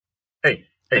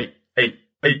Hey.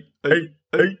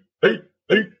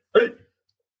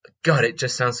 God, it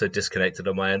just sounds so disconnected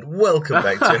on my end. Welcome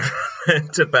back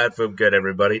to Bad Film Good,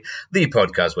 everybody. The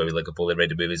podcast where we look at poorly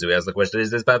rated movies and we ask the question,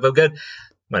 is this bad film good?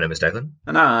 My name is Declan.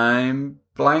 And I'm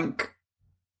Blank...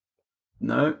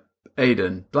 No,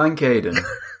 Aiden. Blank Aiden.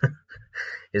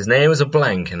 His name is a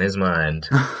blank in his mind.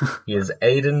 He is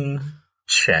Aiden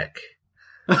Check.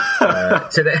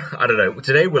 Today, I don't know.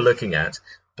 Today we're looking at...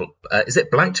 is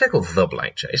it Blank Check or The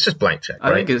Blank Check? It's just Blank Check,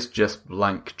 right? I think it's just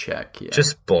Blank Check, yeah.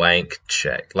 Just Blank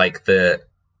Check.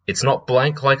 It's not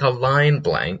blank like a line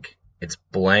blank. It's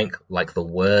blank like the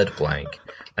word blank.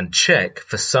 And check,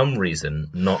 for some reason,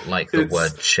 not like the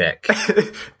word check.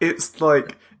 It's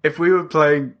like, if we were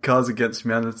playing Cards Against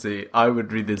Humanity, I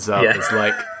would read this out as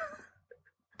like,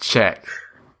 check.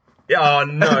 Oh,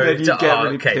 no.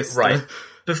 Okay, right.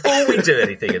 Before we do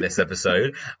anything in this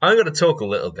episode, I'm going to talk a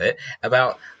little bit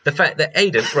about the fact that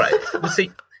Aiden, right, well,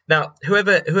 see, now,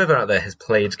 whoever out there has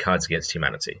played Cards Against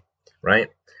Humanity, right,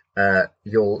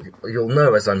 you'll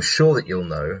know, as I'm sure that you'll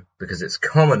know, because it's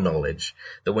common knowledge,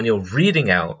 that when you're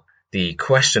reading out the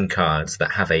question cards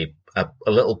that have a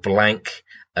little blank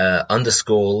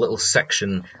underscore little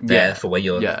section there for where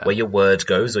your word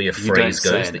goes or your phrase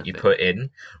goes that you put in,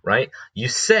 right? You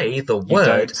say the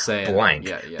word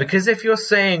blank. Because if you're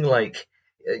saying like,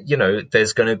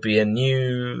 there's going to be a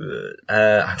new,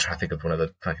 I'm trying to think of one of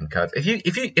the fucking cards.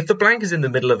 If the blank is in the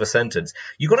middle of a sentence,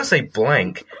 you got to say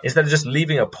blank instead of just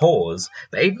leaving a pause.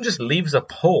 But Aiden just leaves a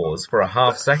pause for a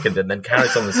half second and then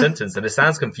carries on the sentence, and it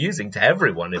sounds confusing to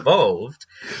everyone involved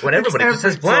when everybody just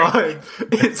says blank.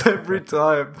 It's every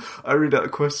time I read out a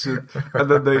question and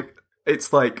then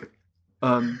it's like,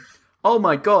 oh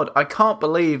my god, I can't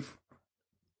believe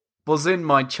was in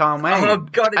my chow mein. Oh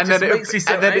god, it just makes you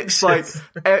so and then anxious. It's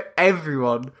like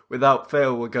everyone without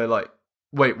fail will go like,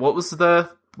 wait, what was the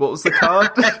card?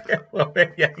 Well,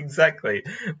 yeah, exactly.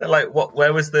 They're like,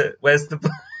 where's the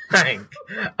blank?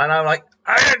 And I'm like,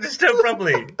 I understood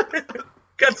properly.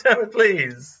 God damn it,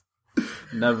 please.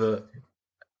 Never.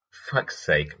 Fuck's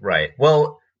sake. Right.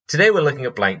 Well, today we're looking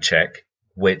at Blank Check,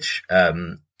 which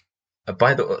why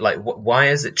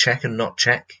is it check and not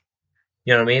check?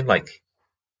 You know what I mean? Like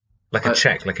a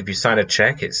check. Like if you sign a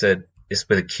check, it's with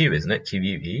a Q, isn't it?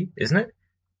 QUE, isn't it?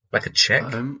 Like a check.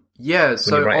 Yeah.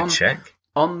 So when you write a check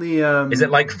on the is it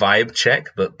like vibe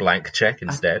check but blank check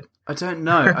instead? I don't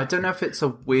know. I don't know if it's a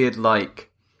weird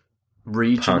like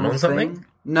regional thing.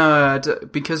 No,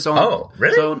 because on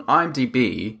really? So on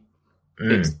IMDb,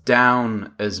 it's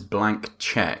down as blank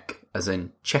check, as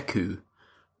in cheku.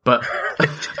 But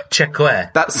check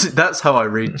where? That's how I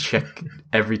read check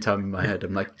every time in my head.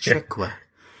 I'm like check where.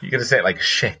 You're going to say it like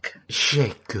shake.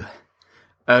 Shake.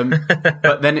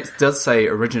 But then it does say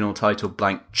original title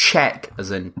blank check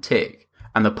as in tick.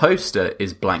 And the poster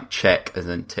is blank check as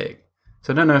in tick.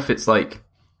 So I don't know if it's like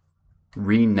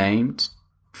renamed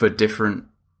for different...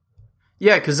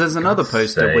 Yeah, because there's another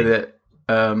poster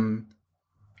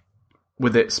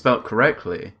with it spelt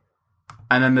correctly.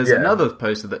 And then there's another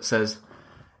poster that says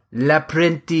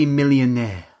L'apprenti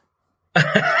millionnaire.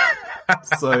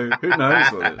 So who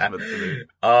knows what it's meant to be?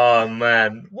 Oh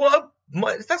man,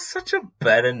 that's such a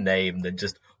better name than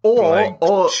just or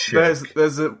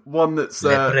there's a one that's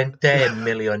L'apprenti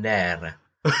millionaire.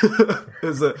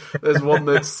 there's one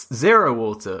that's zero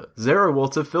water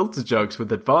filter jugs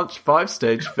with advanced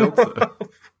 5-stage filter.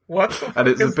 What? And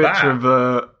it's a picture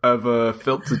of a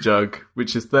filter jug,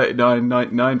 which is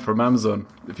 $39.99 from Amazon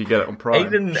if you get it on Prime.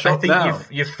 Aiden, I think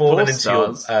you've fallen into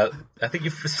your. I think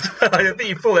you've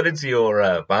fallen into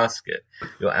your basket,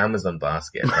 your Amazon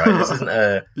basket. Right? This isn't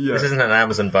This isn't an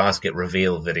Amazon basket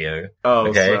reveal video. Oh,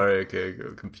 okay? Sorry. Okay, I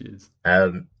got confused.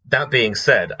 That being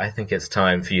said, I think it's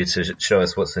time for you to show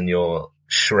us what's in your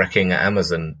Shrekking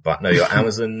Amazon. Your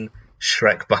Amazon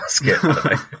Shrek basket.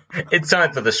 It's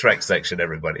time for the Shrek section,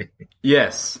 everybody.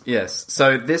 Yes.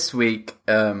 So this week,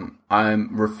 I'm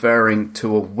referring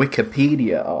to a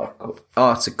Wikipedia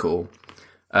article.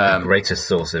 The greatest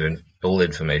source of all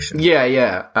information.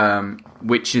 Yeah.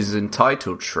 Which is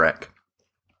entitled Shrek.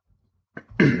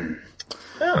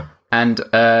 And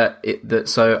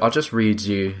so I'll just read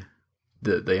you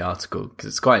the article because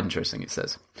it's quite interesting. It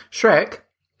says Shrek,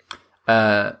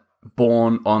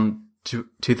 born on the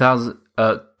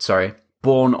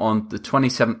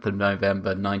 27th of November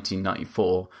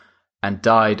 1994 and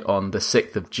died on the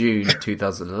 6th of June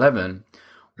 2011,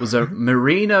 was a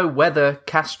merino weather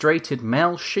castrated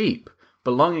male sheep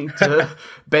belonging to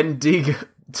Bendigo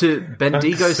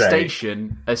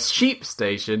Station, a sheep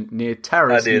station near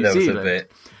Terrace, New Zealand.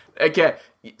 Okay,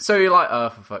 so you're like, oh,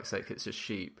 for fuck's sake, it's a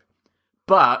sheep.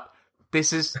 But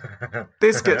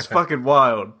this gets fucking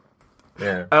wild.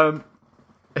 Yeah.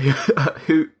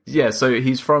 So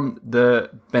he's from the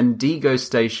Bendigo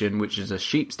station, which is a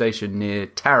sheep station near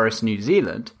Taurus, New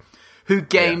Zealand, who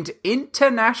gained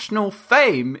international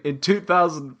fame in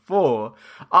 2004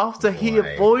 after he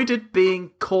avoided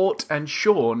being caught and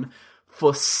shorn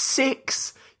for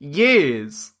 6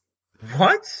 years.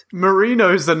 What?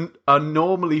 Merinos are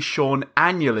normally shorn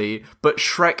annually, but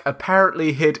Shrek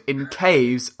apparently hid in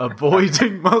caves,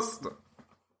 avoiding muster.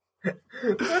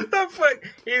 What the fuck?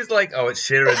 He's like, oh, it's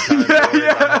shearing time. I'm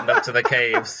heading up to the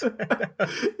caves.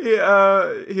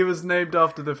 He was named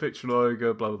after the fictional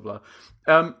ogre, blah, blah,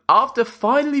 blah. After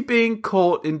finally being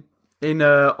caught on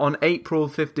April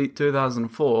 15th,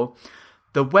 2004,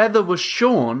 the weather was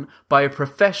shorn by a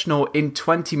professional in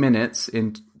 20 minutes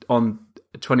on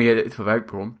 28th of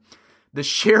April. The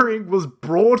shearing was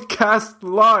broadcast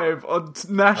live on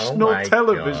national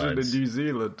television in New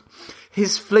Zealand.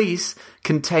 His fleece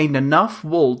contained enough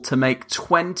wool to make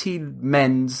 20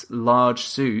 men's large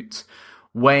suits,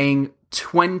 weighing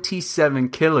 27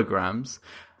 kilograms.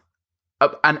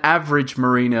 An average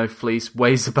merino fleece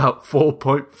weighs about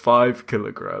 4.5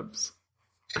 kilograms.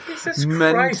 Jesus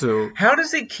Mental. Christ. How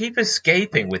does he keep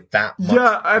escaping with that much?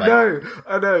 Yeah, I know.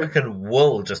 Fucking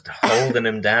wool just holding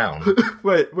him down.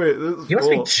 Wait. He must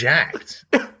be jacked.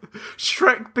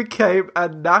 Shrek became a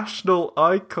national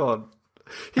icon.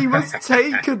 He was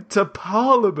taken to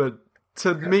Parliament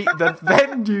to meet the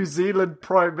then New Zealand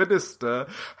Prime Minister,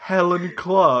 Helen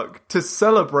Clark, to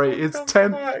celebrate his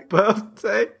 10th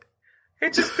birthday.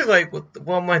 He'd just be like,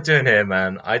 what am I doing here,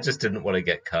 man? I just didn't want to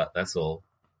get cut, that's all.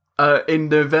 In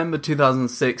November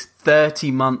 2006,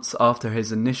 30 months after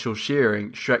his initial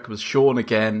shearing, Shrek was shorn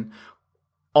again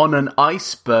on an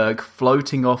iceberg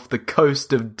floating off the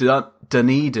coast of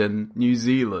Dunedin, New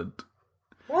Zealand.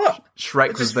 What?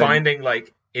 Shrek was then finding,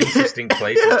 like, interesting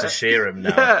places to shear him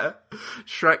now. Yeah.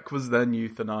 Shrek was then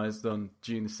euthanized on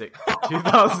June 6,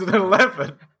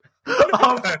 2011.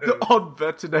 On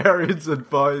veterinarian's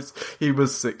advice, he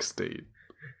was 16.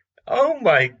 Oh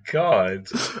my god.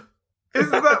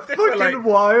 Isn't that fucking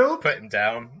wild? Put him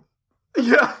down.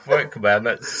 Yeah. Fuck, man,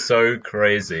 that's so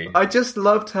crazy. I just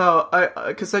loved how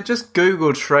because I just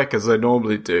googled Shrek as I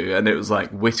normally do, and it was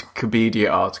like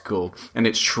Wikipedia article, and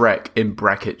it's Shrek in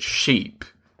brackets sheep,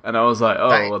 and I was like,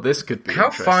 well, this could be. How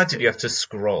far did you have to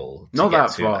scroll? Not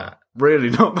that far. Really,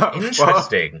 not that far.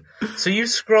 Interesting. So you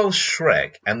scroll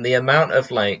Shrek, and the amount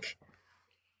of like,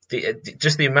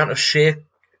 the amount of sheer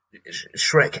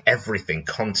Shrek everything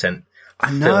content.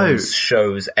 I know. Films,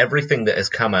 shows, everything that has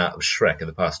come out of Shrek in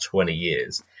the past 20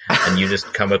 years, and you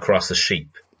just come across a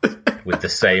sheep with the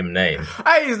same name.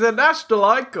 Hey, he's a national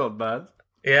icon, man.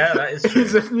 Yeah, that is true.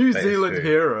 He's a New Zealand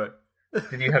hero.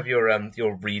 Did you have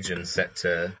your region set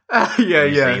to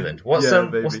New Zealand? What's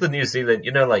the New Zealand?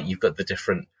 You know, like you've got the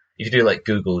different. If you do like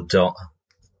Google dot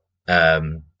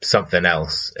something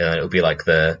else, it'll be like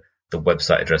the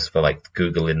website address for like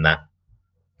Google in that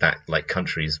like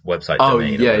country's website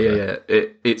domain. Yeah.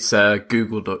 It's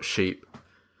google.sheep.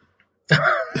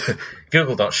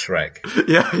 Google.Shrek.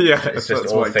 Yeah. It's just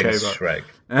all things Shrek.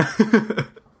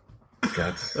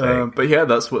 God's sake. But yeah,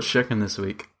 that's what's Shrek this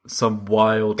week. Some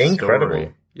wild Incredible.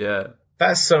 Story. Yeah.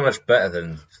 That's so much better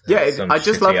than I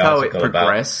just love how it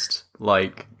progressed.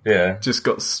 About. Just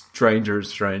got stranger and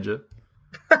stranger.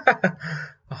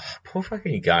 Poor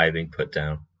fucking guy being put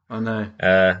down. I know.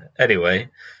 Anyway,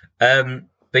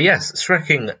 but yes,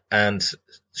 Shrekking and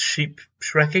sheep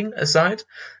Shrekking aside,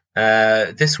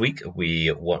 this week we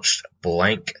watched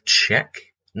Blank Check,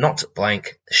 not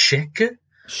Blank Check,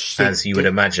 as you would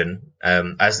imagine,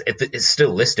 as it's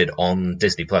still listed on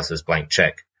Disney Plus as Blank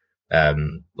Check,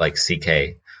 like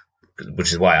CK,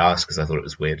 which is why I asked, because I thought it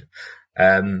was weird.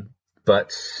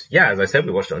 But yeah, as I said,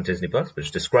 we watched it on Disney Plus,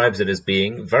 which describes it as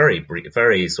being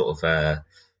very sort of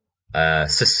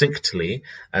succinctly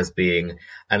as being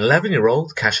an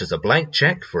 11-year-old cashes a blank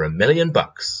check for $1 million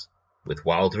with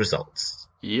wild results.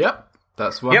 Yep,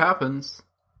 that's what happens.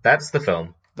 That's the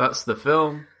film.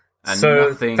 And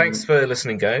so thanks for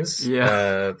listening, guys.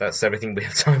 Yeah, that's everything we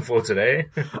have time for today.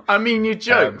 I mean, you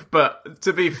joke, but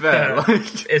to be fair,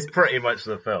 it's pretty much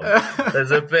the film.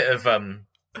 There's a bit of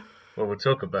well, we'll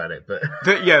talk about it, but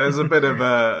yeah, there's a bit of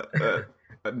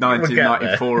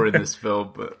 1994 in this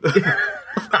film, but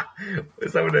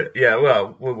is that what it? Yeah,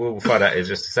 well, we'll find out in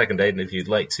just a second, Aidan. If you'd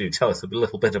like to tell us a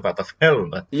little bit about the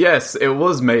film. Yes, it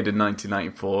was made in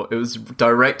 1994. It was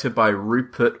directed by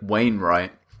Rupert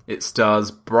Wainwright. It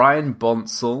stars Brian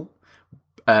Bonsall,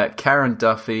 Karen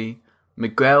Duffy,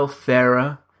 Miguel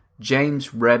Ferrer, James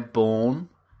Redbourne,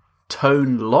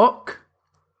 Tone Lock,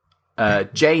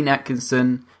 Jane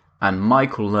Atkinson, and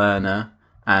Michael Lerner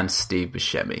and Steve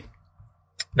Buscemi.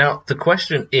 Now, the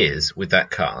question is, with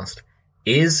that cast,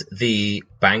 is the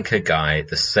banker guy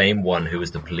the same one who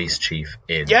was the police chief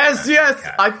in... Yes,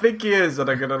 I think he is, and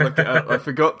I'm going to look it up. I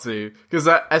forgot to. Because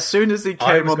as soon as he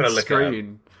came on the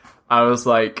screen, I was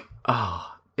like,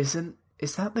 is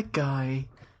that the guy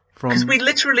from... Because we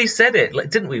literally said it, like,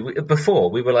 didn't we?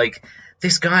 Before, we were like,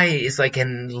 this guy is like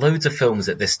in loads of films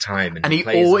at this time. And he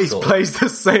always plays the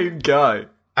same guy.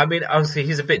 I mean, obviously,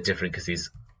 he's a bit different because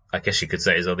he's... I guess you could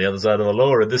say he's on the other side of the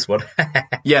law in this one.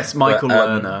 Yes, Michael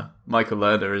Lerner. Michael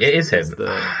Lerner is... It is him. Is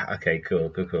Okay, cool.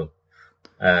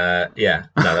 Yeah,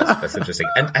 no, that's interesting.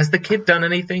 And has the kid done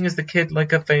anything? Is the kid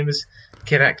like a famous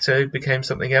kid actor who became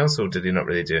something else, or did he not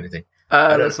really do anything?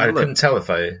 I couldn't tell if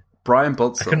I... Brian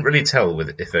Boltzmann. I couldn't really tell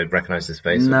if I recognised his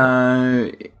face. No,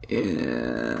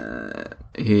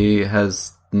 he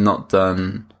has not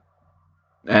done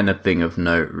anything of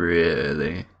note,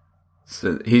 really.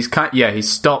 So he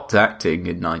stopped acting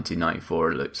in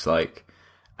 1994, it looks like.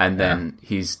 And then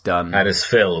he's done... Had his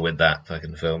fill with that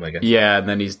fucking film, I guess. Yeah, and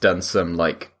then he's done some,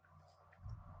 like,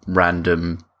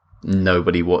 random,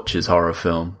 nobody watches horror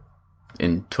film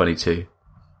in 22.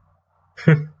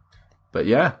 But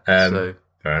yeah, so...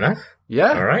 Fair enough.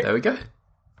 Yeah, all right. There we go.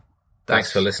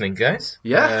 Thanks for listening, guys.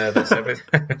 Yeah. That's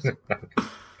everything.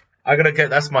 I'm gonna go...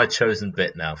 That's my chosen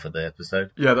bit now for the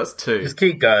episode. Yeah, that's 2. Just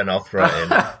keep going off right in.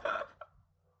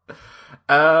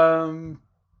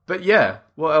 But yeah,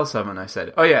 what else haven't I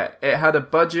said? Oh yeah, it had a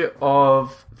budget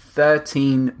of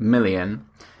 13 million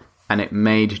and it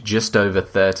made just over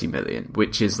 30 million,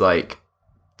 which is like,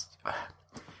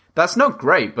 that's not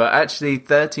great, but actually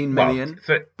 13 million,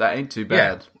 that ain't too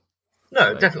bad. Yeah.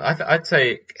 No, definitely. I'd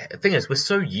say, the thing is, we're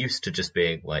so used to just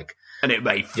being like... And it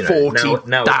made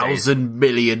 40,000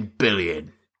 million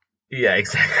billion. Yeah,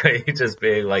 exactly. Just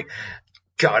being like...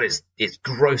 God, it's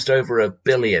grossed over $1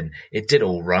 billion. It did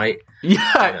all right.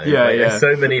 Yeah, There's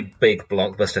so many big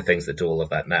blockbuster things that do all of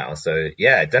that now. So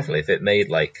yeah, definitely, if it made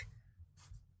like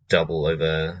double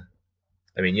over,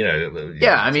 I mean,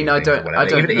 I mean, I don't know.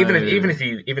 Even if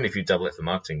you double it for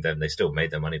marketing, then they still made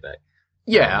their money back.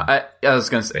 Yeah, I was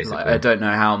going to say, like, I don't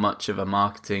know how much of a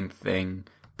marketing thing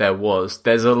there was.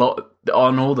 There's a lot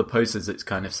on all the posters. It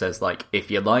kind of says like,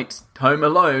 if you liked Home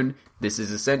Alone, this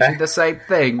is essentially the same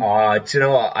thing. Do you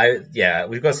know what?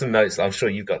 We've got some notes. I'm sure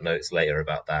you've got notes later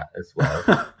about that as well.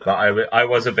 But I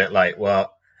was a bit like,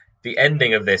 well, the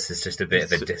ending of this is just a bit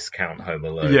of a discount Home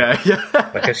Alone. Yeah.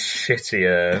 Like a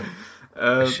shittier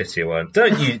one.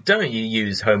 Don't you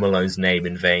use Home Alone's name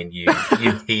in vain, you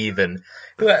heathen.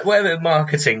 Whatever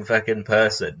marketing fucking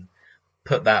person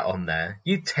put that on there.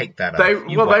 You take that They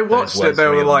watched it, they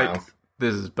were like, mouth.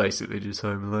 This is basically just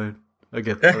Home Alone. I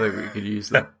think we could use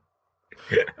that.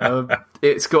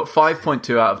 It's got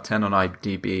 5.2 out of 10 on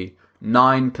IMDb,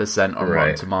 9% on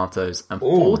Rotten Tomatoes, and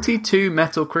 42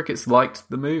 Metal Crickets liked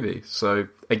the movie. So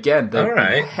again, they've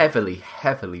been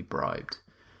heavily bribed.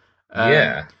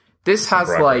 This has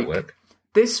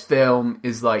this film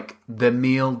is like the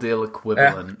meal deal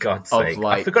equivalent. God's sake.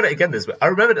 I forgot it again this week. I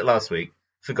remembered it last week.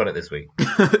 Forgot it this week.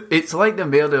 It's like the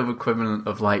meal deal equivalent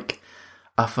of like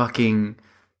a fucking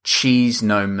cheese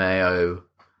no mayo,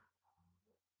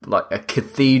 like a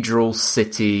cathedral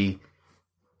city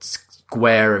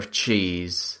square of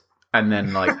cheese, and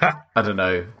then like I don't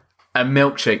know, a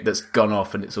milkshake that's gone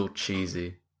off and it's all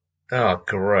cheesy. Oh,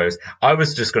 gross! I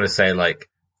was just going to say like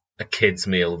a kids'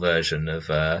 meal version of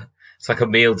it's like a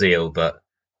meal deal, but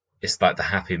it's like the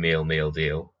Happy Meal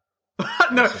deal.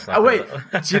 No, wait.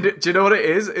 Do you know what it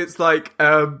is? It's like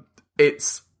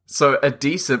it's. So a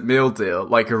decent meal deal,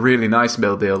 like a really nice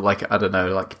meal deal, like I don't know,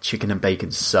 like a chicken and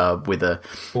bacon sub with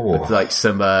like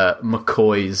some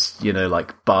McCoy's,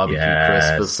 like barbecue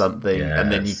crisp or something, and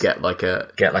then you get like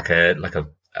a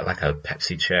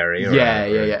Pepsi cherry. Or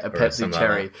a Pepsi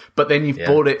cherry. Like, but then you've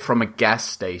bought it from a gas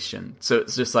station, so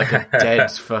it's just like a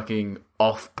dead fucking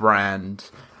off-brand,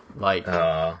 like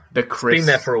the crisp. It's been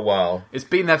there for a while. It's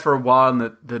been there for a while,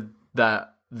 and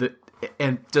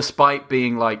and despite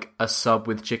being like a sub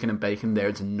with chicken and bacon,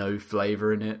 there's no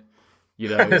flavour in it.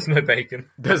 There's no bacon.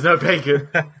 There's no bacon.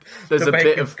 There's a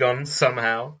bit of gone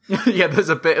somehow. Yeah, there's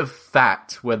a bit of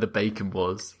fat where the bacon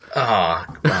was.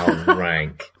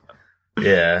 Rank.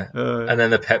 Yeah, and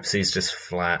then the Pepsi's just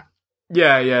flat.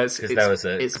 Yeah. There's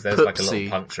like a little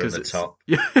puncture at the top.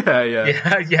 Yeah.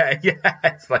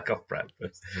 It's like off brand.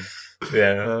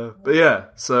 Yeah, but yeah.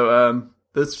 So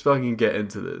let's fucking get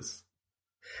into this.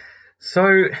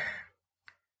 So,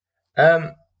 it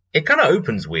kind of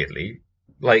opens weirdly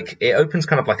like it opens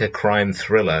kind of like a crime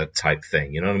thriller type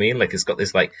thing. You know what I mean? Like it's got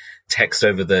this like text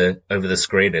over the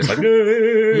screen. It's like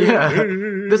yeah.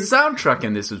 The soundtrack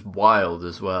in this is wild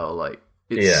as well. Like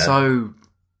it's so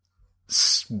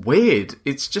weird.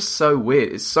 It's just so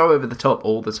weird. It's so over the top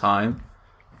all the time.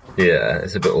 Yeah,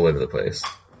 it's a bit all over the place.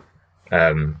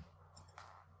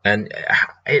 And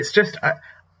it's just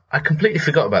I completely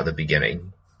forgot about the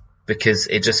beginning because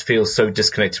it just feels so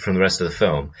disconnected from the rest of the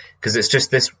film. Because it's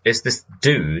this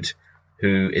dude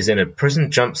who is in a prison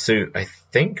jumpsuit, I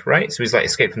think, right? So he's like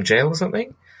escaped from jail or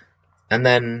something, and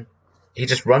then he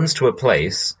just runs to a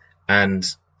place and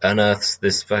unearths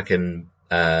this fucking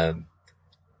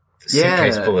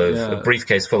suitcase full of a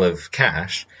briefcase full of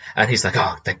cash, and he's like,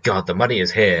 "Oh, thank God, the money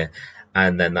is here."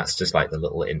 And then that's just like the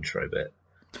little intro bit.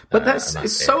 But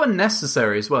it's so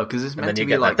unnecessary as well because it's meant to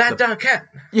be like that darn cat.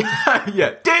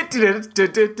 Yeah.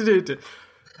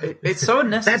 It's so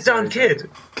unnecessary. That darn kid.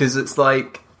 Because it's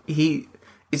like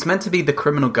it's meant to be the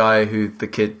criminal guy who the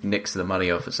kid nicks the money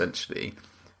off, essentially.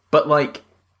 But like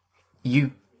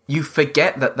you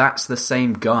forget that that's the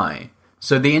same guy.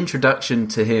 So the introduction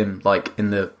to him, like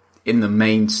in the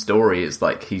main story, is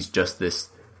like he's just this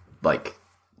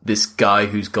guy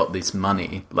who's got this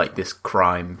money, like this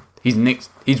crime.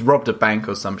 He's robbed a bank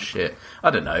or some shit. I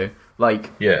don't know.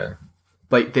 Like, yeah.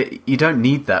 Like, you don't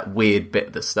need that weird bit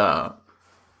at the start.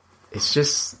 It's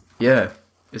just,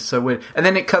 it's so weird. And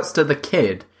then it cuts to the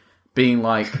kid being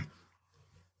like,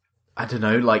 I don't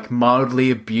know, like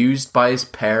mildly abused by his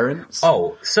parents.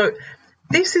 Oh, so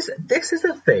this is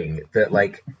a thing that,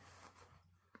 like,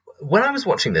 when I was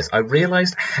watching this, I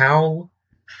realized how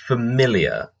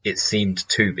familiar it seemed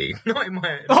to be. Not in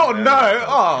my. Oh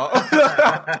no!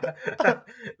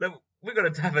 Look, we're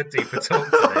going to have a deeper talk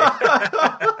today.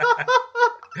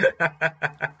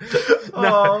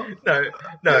 No.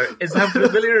 It's how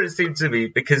familiar it seemed to me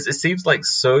because it seems like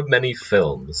so many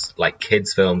films, like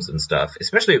kids' films and stuff,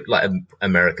 especially like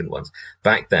American ones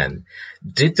back then,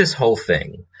 did this whole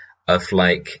thing of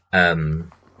like,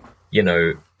 you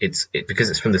know, because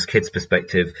it's from this kid's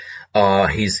perspective.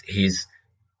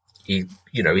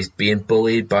 He's being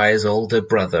bullied by his older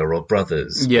brother or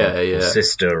brothers, or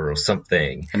sister or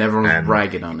something, and everyone's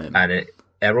ragging on him. And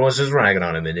everyone's just ragging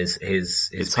on him, and his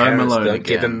parents don't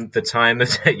give him the time of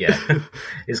day. Yeah,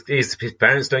 his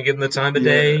parents don't give him the time of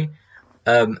day,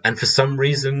 and for some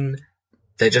reason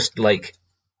they're just like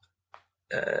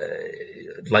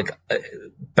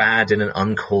bad in an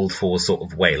uncalled for sort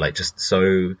of way, like just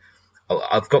so.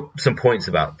 I've got some points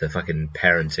about the fucking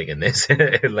parenting in this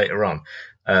later on.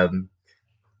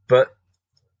 But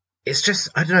it's just,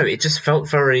 I don't know, it just felt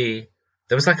very,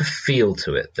 there was like a feel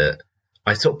to it that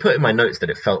I sort of put in my notes that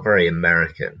it felt very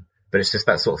American, but it's just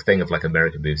that sort of thing of like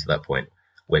American movies at that point,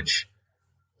 which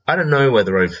I don't know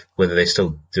whether they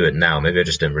still do it now. Maybe I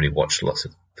just didn't really watch lots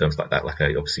of films like that, like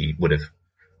I obviously would have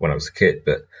when I was a kid,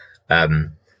 but,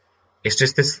 it's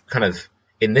just this kind of,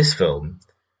 in this film,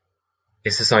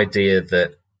 it's this idea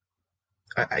that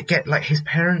I get, like, his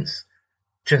parents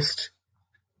just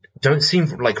don't seem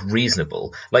like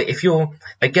reasonable. Like,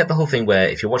 I get the whole thing where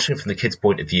if you're watching it from the kid's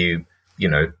point of view, you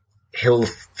know, he'll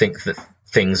think that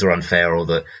things are unfair, or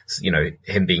that, you know,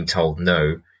 him being told,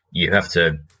 no, you have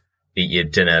to eat your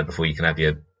dinner before you can have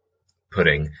your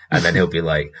pudding. And then he'll be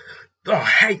like, oh, I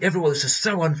hate everyone. This is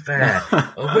so unfair.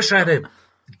 I wish I had a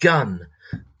gun.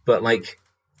 But like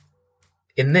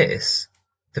in this,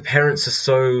 the parents are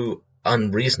so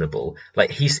unreasonable.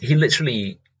 Like he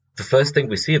literally, the first thing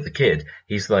we see of the kid,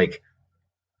 he's like,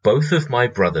 both of my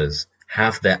brothers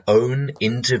have their own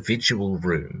individual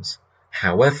rooms.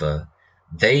 However,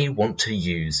 they want to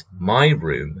use my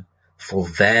room for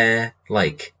their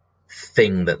like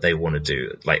thing that they want to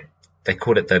do. Like they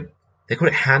called it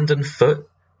hand and foot.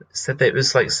 Said that it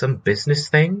was like some business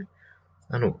thing.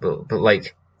 I don't know, but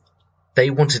like they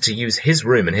wanted to use his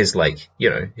room and his like, you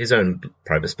know, his own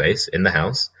private space in the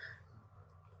house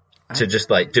to just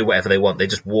like do whatever they want. They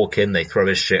just walk in, they throw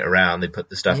his shit around, they put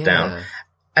the stuff down.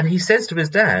 And he says to his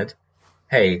dad,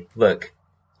 hey, look,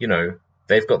 you know,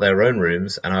 they've got their own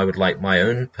rooms and I would like my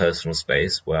own personal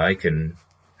space where I can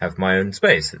have my own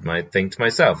space, my thing to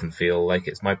myself and feel like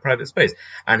it's my private space.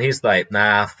 And he's like,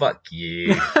 nah, fuck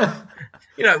you.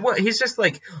 You know, what? He's just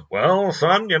like, well,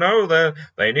 son, you know,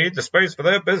 they need the space for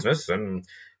their business, and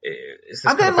it's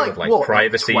this kind of thing of like what,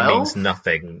 privacy like means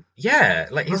nothing. Yeah,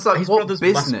 like his brothers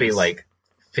business? Must be like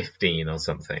 15 or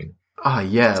something. Oh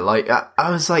yeah, like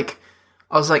I was like,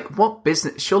 what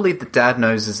business? Surely the dad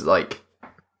knows is like,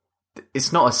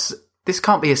 it's not this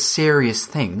can't be a serious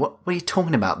thing. What are you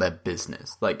talking about? Their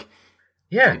business, like,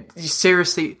 yeah, you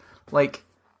seriously like,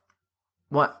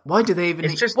 what? Why do they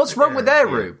even? What's wrong with their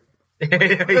room?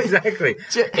 Exactly.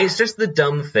 It's just the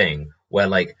dumb thing where,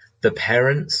 like, the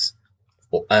parents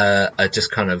are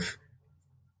just kind of...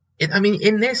 I mean,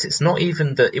 in this, it's not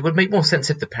even that... It would make more sense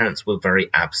if the parents were very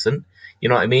absent. You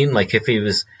know what I mean? Like, if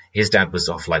his dad was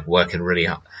off, like, working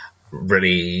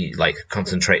really, like,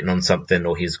 concentrating on something,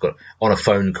 or he's got on a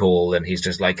phone call and he's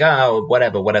just like, oh,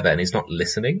 whatever, and he's not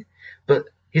listening. But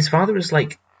his father is,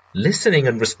 like, listening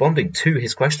and responding to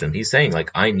his question. He's saying,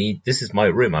 like, this is my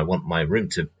room. I want my room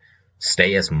to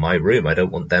stay as my room. I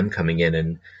don't want them coming in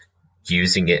and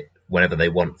using it whenever they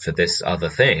want for this other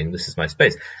thing. This is my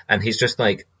space. And he's just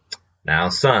like, now,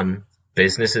 son,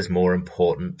 business is more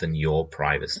important than your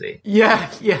privacy.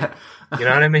 Yeah. You know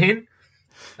what I mean?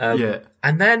 Yeah.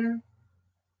 And then,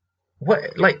 why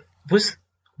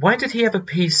did he have a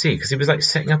PC? Because he was, like,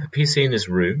 setting up a PC in his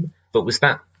room, but was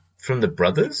that from the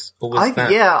brothers? Or was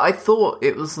that... Yeah, I thought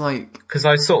it was like... Because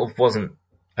I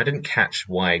didn't catch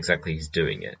why exactly he's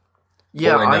doing it.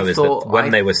 Yeah, All I know is that when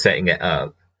they were setting it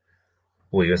up...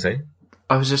 What were you going to say?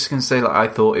 I was just going to say, like, I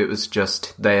thought it was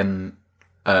just them...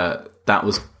 that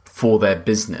was for their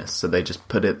business, so they just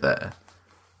put it there.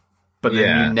 But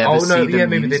then you never see them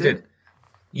maybe use they did.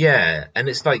 Yeah, and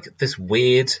it's like this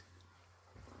weird...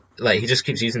 Like, he just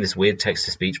keeps using this weird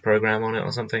text-to-speech program on it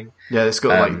or something. Yeah, it's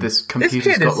got, like, this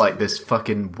computer's got, like, this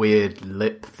fucking weird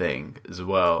lip thing as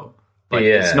well. Like,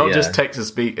 it's not just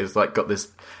text-to-speech, it's, like, got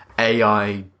this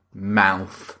AI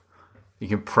mouth you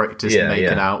can practice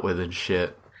making out with and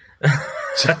shit.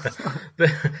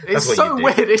 It's so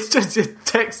weird. It's just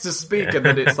text-to-speak, and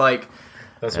then it's like,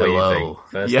 that's what you think.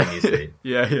 First thing you see.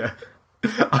 Yeah.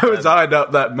 I was eyeing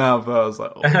up that mouth, I was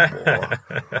like, oh, boy.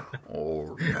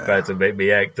 Oh, yeah. Trying to make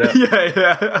me act up.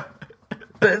 Yeah.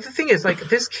 But the thing is, like,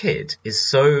 this kid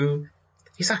is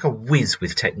he's like a whiz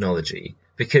with technology,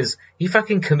 because he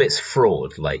fucking commits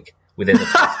fraud, like, within the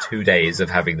first 2 days of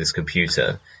having this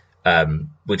computer,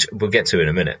 which we'll get to in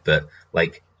a minute, but,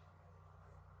 like,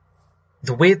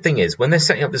 the weird thing is, when they're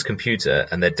setting up this computer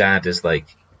and their dad is,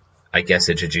 like, I guess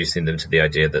introducing them to the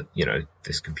idea that, you know,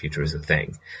 this computer is a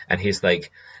thing. And he's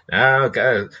like, now,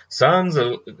 go, sons,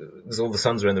 all the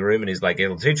sons are in the room, and he's like,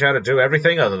 it'll teach you how to do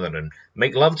everything other than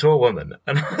make love to a woman.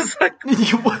 And I was like, you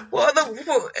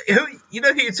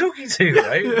know who you're talking to,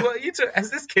 right? What are you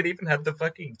has this kid even had the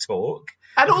fucking talk?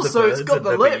 And also, it's got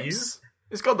the lips. Bees?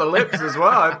 It's got the lips as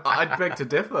well. I'd beg to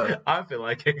differ. I feel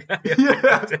like it.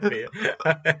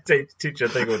 Teach a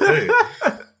thing or two.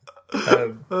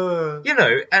 You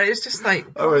know, and it's just like,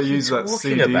 I'm going to use that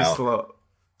CD slot.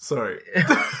 Sorry.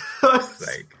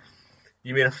 Like,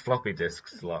 you mean a floppy disk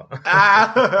slot?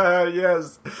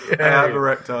 Yes. Yeah. I have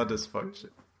erectile dysfunction.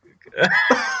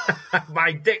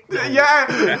 My dick don't work.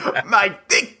 Yeah, my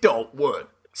dick don't work.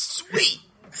 Sweet.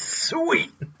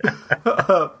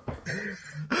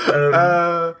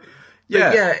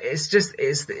 Yeah, it's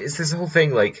this whole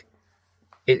thing, like,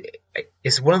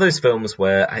 it's one of those films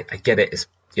where I get it, it's,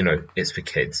 you know, it's for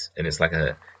kids, and it's like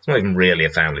it's not even really a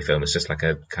family film, it's just like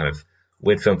a kind of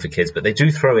weird film for kids, but they do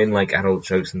throw in, like, adult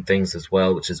jokes and things as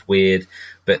well, which is weird,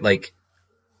 but, like,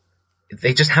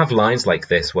 they just have lines like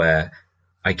this where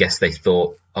I guess they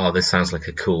thought, oh, this sounds like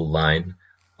a cool line,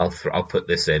 I'll put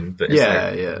this in, but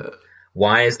it's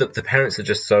why is that the parents are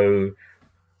just so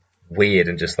weird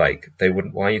and just like,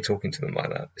 why are you talking to them like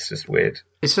that? It's just weird.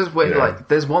 It's just weird. Like,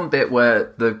 there's one bit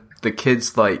where the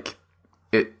kid's like,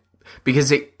 because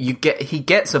he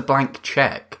gets a blank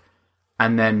check,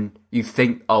 and then you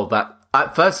think, oh, that,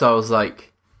 at first I was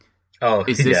like, oh,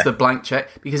 is this the blank check?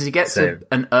 Because he gets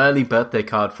an early birthday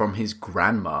card from his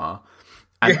grandma,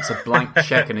 and it's a blank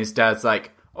check, and his dad's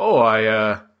like, oh,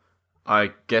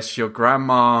 I guess your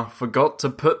grandma forgot to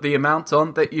put the amount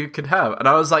on that you could have. And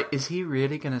I was like, is he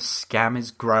really going to scam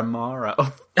his grandma out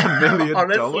of $1 million?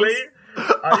 Honestly,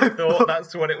 I thought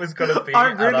that's what it was going to be.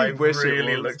 I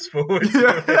really looked forward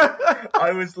to it.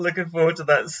 I was looking forward to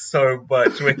that so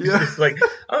much. When he's just like,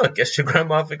 oh, I guess your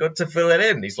grandma forgot to fill it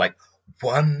in. He's like,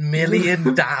 $1 million.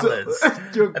 And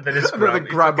then his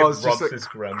grandma's just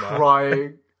like,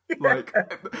 crying. Like,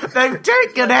 they've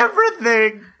taken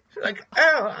everything. Like,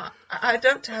 oh, I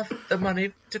don't have the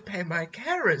money to pay my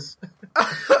carers.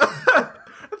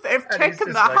 They've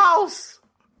taken the house.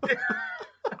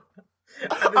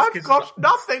 I've got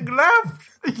nothing left.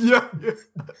 Yeah.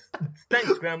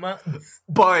 Thanks, Grandma.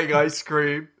 Buying ice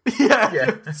cream.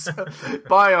 Yeah.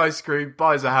 Buy ice cream,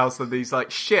 buys a house, and he's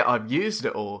like, shit, I've used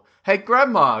it all. Hey,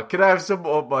 Grandma, can I have some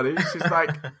more money? She's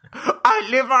like, I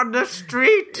live on the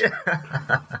street.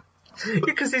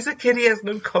 Because he's a kid, he has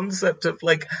no concept of,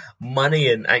 like,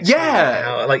 money and actually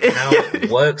how it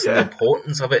works and the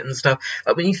importance of it and stuff.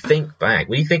 Like, when you think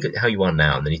of how you are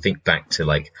now, and then you think back to,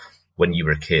 like, when you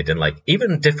were a kid, and like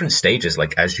even different stages,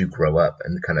 like as you grow up,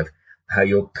 and kind of how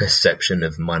your perception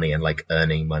of money and like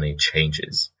earning money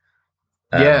changes.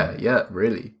 Yeah,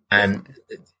 really. And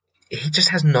he just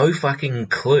has no fucking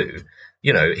clue.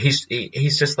 You know, he's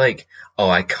just like, oh,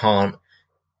 I can't.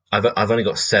 I've only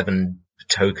got 7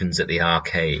 tokens at the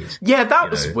arcade. Yeah,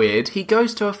 that was weird. He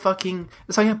goes to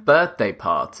it's like a birthday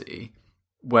party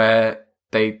where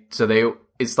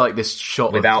it's like this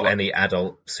shot without of, any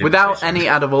adult supervision. Without any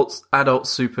adult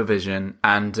supervision,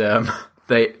 and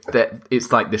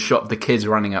it's like the shot of the kids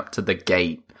running up to the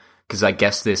gate, because I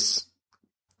guess this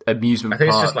amusement I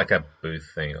think park, it's just like a booth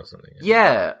thing or something.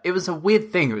 Yeah, it was a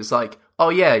weird thing. It was like, oh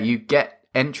yeah, you get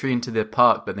entry into the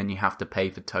park, but then you have to pay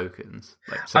for tokens.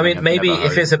 Like, I mean, maybe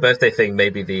if it's a birthday thing,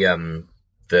 maybe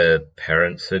the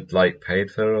parents had like paid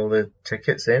for all the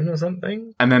tickets in or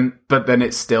something. But then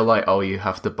it's still like, oh, you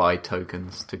have to buy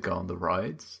tokens to go on the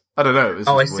rides. I don't know. It was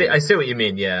I see what you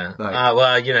mean. Yeah. Like,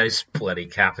 well, it's bloody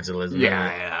capitalism.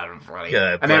 Bloody.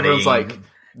 And everyone's like,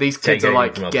 these kids are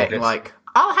like getting pockets. Like,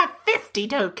 I'll have 50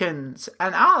 tokens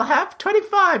and I'll have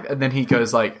 25, and then he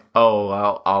goes like, oh,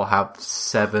 I'll have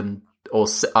 7. Or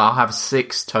I'll have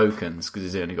 6 tokens because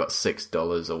he's only got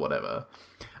 $6 or whatever.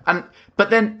 But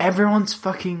then everyone's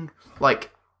fucking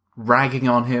like ragging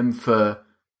on him for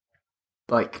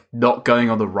like not going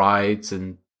on the rides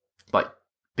and like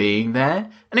being there.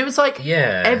 And it was like,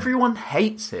 everyone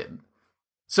hates him.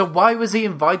 So why was he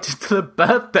invited to the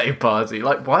birthday party?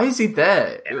 Like, why is he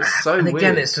there? It was so weird. And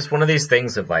again, it's just one of these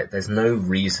things of like, there's no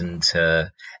reason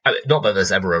to. Not that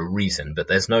there's ever a reason, but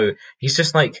he's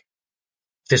just like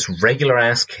this regular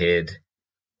ass kid.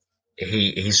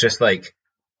 He's just like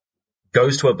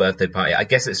goes to a birthday party. I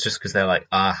guess it's just because they're like,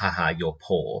 haha, you're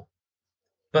poor.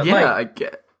 But yeah, I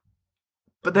get.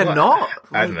 But they're not.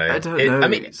 I don't know. I don't know. I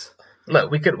mean, look,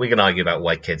 we can argue about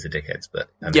why kids are dickheads, but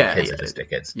kids are just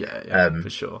dickheads. Yeah, for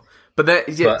sure. But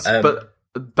but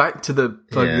back to the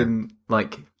fucking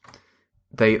like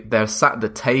they're sat at the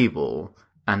table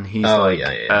and he's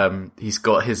he's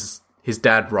got his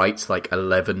dad writes like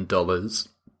 $11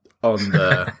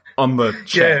 on the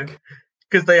check. Yeah,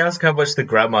 because they ask how much the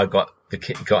grandma got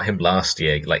him last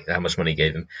year, like how much money he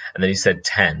gave him, and then he said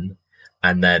 10,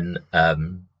 and then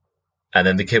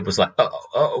the kid was like,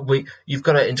 you've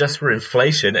got to adjust for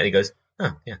inflation, and he goes,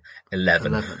 oh yeah,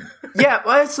 11. Yeah,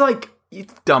 well, it's like, you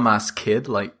dumbass kid,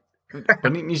 like, why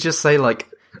didn't you just say like,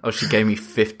 oh, she gave me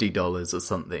 $50 or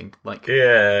something, like,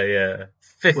 yeah,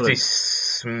 50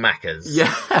 smackers,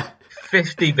 yeah.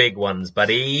 50 big ones,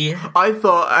 buddy. I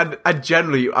thought, and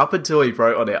generally, up until he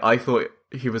wrote on it, I thought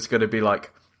he was going to be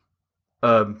like,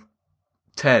 10.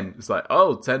 It's like,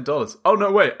 oh, $10. Oh, no,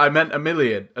 wait, I meant $1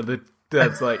 million. And the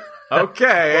dad's like,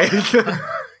 okay.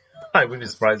 I wouldn't be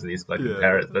surprised with these fucking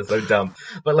parents. They're so dumb.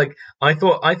 But like, I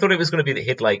thought it was going to be that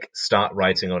he'd like start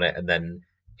writing on it and then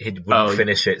he wouldn't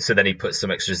finish it. So then he put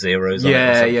some extra zeros on it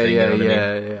or something.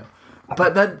 Yeah.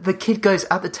 But then the kid goes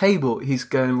at the table. He's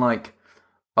going like,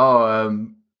 oh,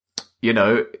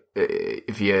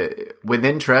 if you with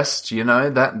interest,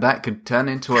 that could turn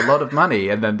into a lot of money.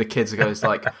 And then the kid goes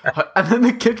like, and then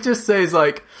the kid just says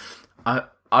like,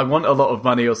 I want a lot of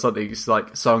money or something. It's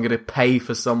like, so I'm going to pay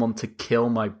for someone to kill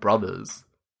my brothers.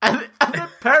 And the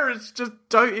parents just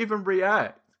don't even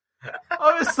react.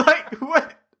 I was like,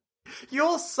 what?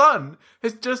 Your son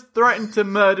has just threatened to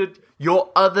murder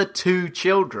your other 2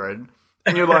 children.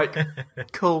 And you're like,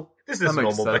 cool. This is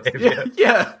normal behavior.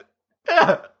 Yeah.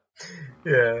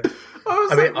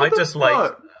 I just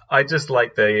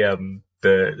like the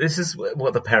this is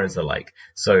what the parents are like.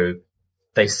 So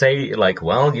they say like,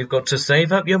 well, you've got to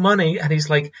save up your money. And he's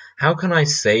like, how can I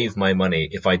save my money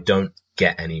if I don't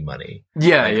get any money?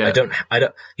 Yeah, I don't,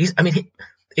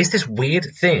 it's this weird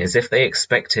thing as if they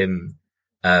expect him,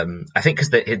 I think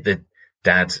because the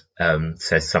dad,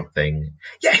 says something.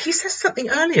 Yeah, he says something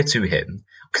earlier to him.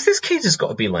 Because this kid has got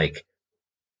to be like,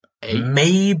 8?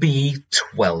 Maybe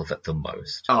 12 at the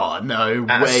most. Oh, no,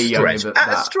 way younger than that.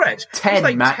 At a stretch. 10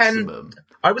 like maximum. 10,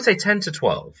 I would say 10 to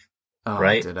 12. Oh,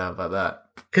 right? I don't know about that.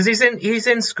 Because he's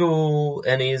in school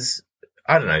and he's,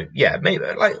 I don't know, yeah, maybe,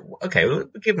 like, okay, we'll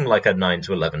give him like a 9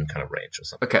 to 11 kind of range or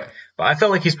something. Okay. But I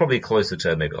felt like he's probably closer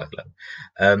to maybe like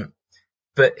 11.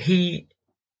 But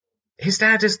his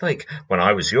dad is like, when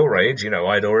I was your age, I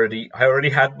already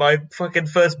had my fucking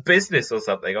first business or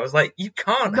something. I was like, you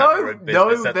can't have your own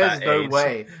business at that age. No, there's no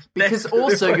way. Because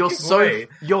also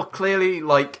you're clearly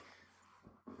like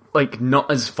not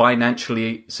as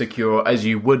financially secure as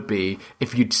you would be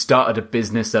if you'd started a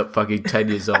business at fucking 10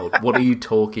 years old. What are you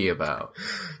talking about?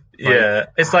 Yeah,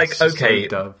 it's like, so okay,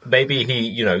 dumb. maybe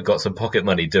he, got some pocket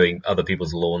money doing other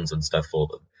people's lawns and stuff for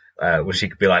them. where she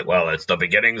could be like, well, it's the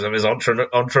beginnings of his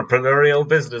entrepreneurial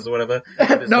business or whatever.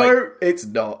 No, it's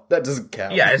not. That doesn't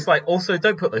count. Yeah, it's like, also,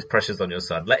 don't put those pressures on your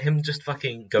son. Let him just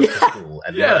fucking go to school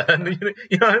and learn.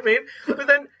 You know what I mean? But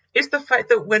then it's the fact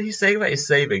that when he's saying about his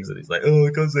savings and he's like, oh,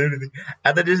 I can't say anything.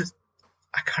 And then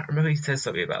I can't remember, he says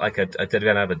something about like, I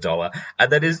didn't have $1.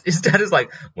 And then his dad is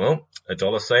like, well,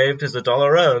 $1 saved is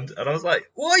 $1 earned. And I was like,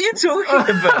 what are you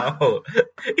talking about?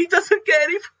 He doesn't get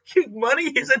any fucking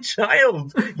money. He's a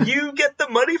child. You get the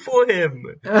money for him.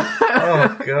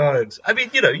 Oh, God. I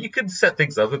mean, you can set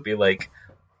things up and be like,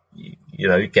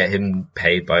 get him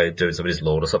paid by doing somebody's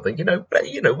lawn or something,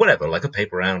 whatever, like a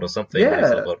paper round or something.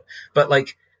 Yeah. But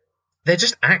like, they're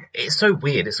just it's so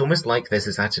weird. It's almost like there's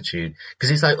this attitude because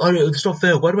he's like, oh no, it's not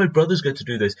fair. Why do my brothers get to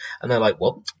do this? And they're like,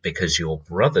 well, because your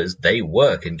brothers, they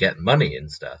work and get money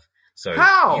and stuff. So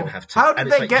how? You have to. How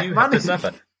did they get money?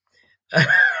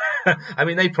 I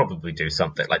mean, they probably do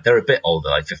something. Like they're a bit older,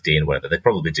 like 15 or whatever. They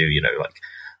probably do, like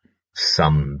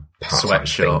some part-time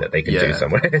thing that they can do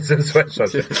somewhere. It's a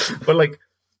sweatshop. But like,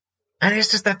 and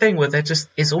it's just that thing where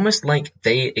it's almost like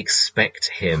they expect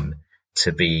him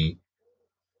to be.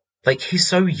 Like, he's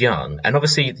so young, and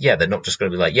obviously, they're not just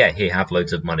going to be like, here, have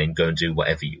loads of money and go and do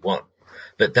whatever you want.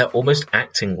 But they're almost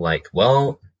acting like,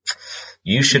 well,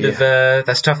 you should have,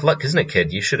 that's tough luck, isn't it,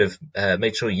 kid? You should have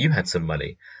made sure you had some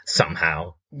money,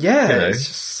 somehow. Yeah, it's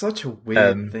just such a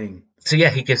weird thing. So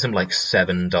he gives him like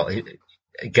 $7.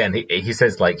 Again, he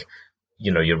says like,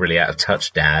 you're really out of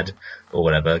touch, Dad, or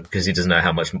whatever, because he doesn't know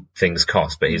how much things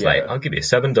cost. But he's like, I'll give you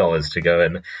 $7 to go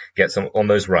and get some on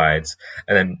those rides.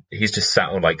 And then he's just sat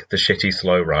on like the shitty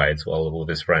slow rides while all of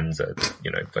his friends are,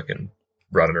 fucking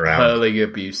running around. Hurling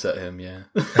abuse at him,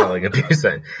 Hurling abuse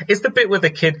at him. It's the bit where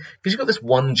the kid, because you've got this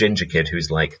one ginger kid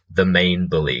who's like the main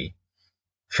bully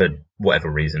for whatever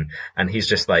reason. And he's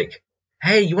just like,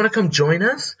 hey, you want to come join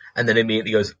us? And then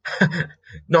immediately goes,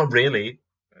 not really.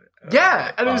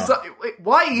 Yeah, and it was like, wait,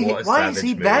 why is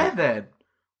he there then?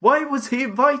 Why was he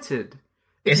invited?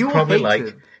 It's probably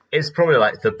like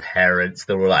the parents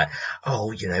that were like,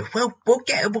 oh, we'll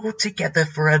get them all together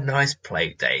for a nice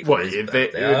play date. What, these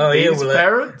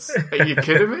parents? Are you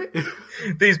kidding me?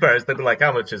 These parents, they'd be like,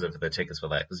 how much is it for the tickets for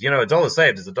that? Because, $1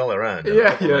 saved is $1 earned.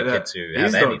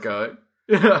 He's not going.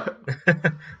 Yeah.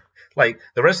 Like,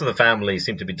 the rest of the family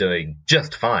seem to be doing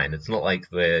just fine. It's not like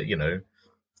they're,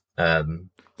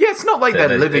 it's not like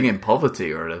they're living in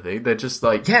poverty or anything. They're just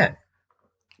like... Yeah.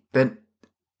 Then,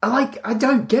 I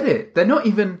don't get it. They're not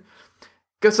even...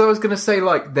 Because I was going to say,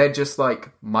 like, they're just like,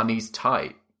 money's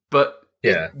tight. But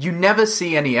you never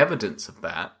see any evidence of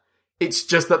that. It's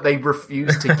just that they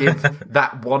refuse to give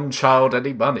that one child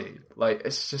any money. Like,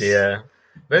 it's just... Yeah.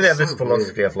 Maybe they have this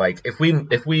philosophy of, like, if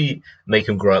we make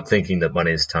them grow up thinking that money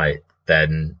is tight,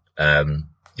 then,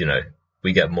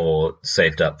 we get more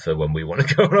saved up for when we want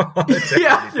to go on a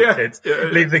holiday.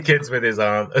 Leave the kids with his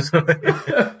aunt or something.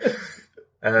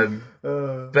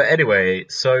 But anyway,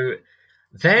 so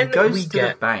then he goes we to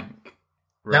get the bank,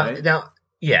 right? Now,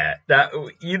 you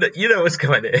know what's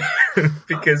going on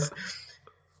because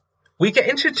we get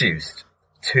introduced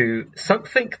to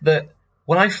something that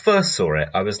when I first saw it,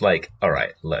 I was like, all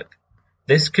right, look,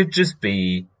 this could just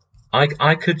be,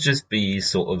 I could just be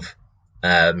sort of,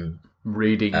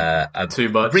 reading too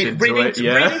much into it. Reading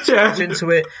too much into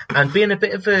it and being a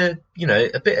bit of a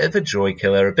joy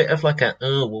killer, a bit of like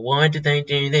why did they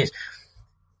do this?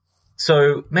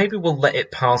 So maybe we'll let it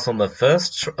pass on the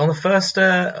first kind of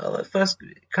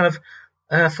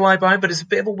flyby, but it's a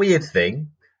bit of a weird thing.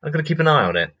 I'm going to keep an eye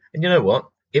on it. And you know what?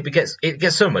 It gets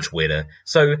so much weirder.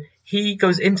 So he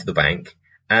goes into the bank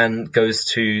and goes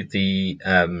to the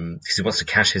because he wants to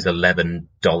cash his $11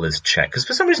 check. Because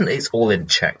for some reason it's all in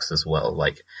checks as well.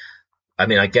 Like, I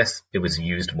mean, I guess it was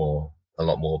used a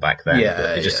lot more back then. Yeah,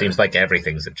 but it just seems like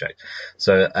everything's in checks.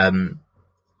 So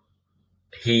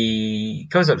he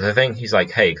goes up to the thing. He's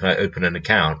like, "Hey, can I open an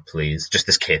account, please?" Just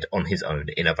this kid on his own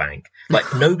in a bank.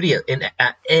 Like nobody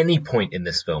at any point in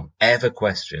this film ever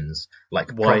questions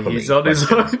like why he's on his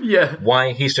own. Yeah,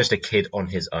 why he's just a kid on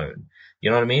his own. You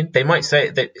know what I mean? They might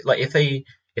say that, like, if they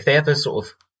ever sort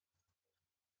of,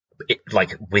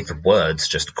 like, with words,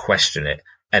 just question it,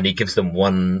 and he gives them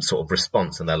one sort of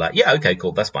response, and they're like, yeah, okay,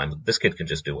 cool, that's fine. This kid can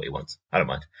just do what he wants. I don't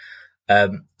mind.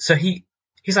 So he's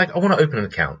like, I want to open an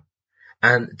account.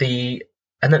 And then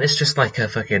it's just like a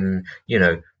fucking,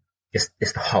 it's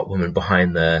the hot woman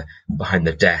behind the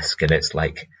desk, and it's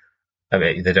like, I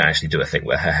mean, they don't actually do a thing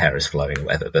where her hair is flowing or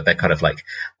whatever, but they're kind of like,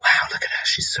 wow, look at her,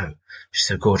 she's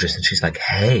so gorgeous, and she's like,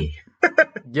 hey,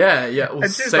 Yeah, all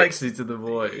And she's sexy to the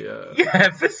boy, yeah.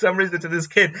 Yeah, for some reason to this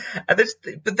kid. And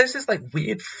there's this like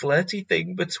weird flirty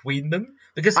thing between them.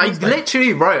 Because I he's like,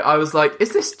 literally wrote, I was like,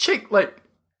 is this chick like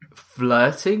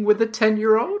flirting with a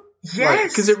 10-year-old?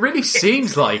 yes! Because it really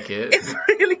seems like it. It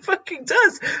really fucking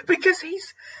does. Because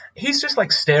he's just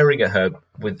like staring at her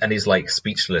and he's like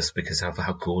speechless because of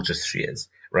how gorgeous she is,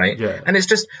 right? Yeah. And it's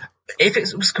just, if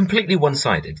it was completely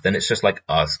one-sided, then it's just like,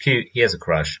 oh, it's cute, he has a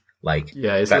crush, like,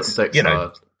 Yeah, his that's, little dick's you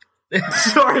know, hard.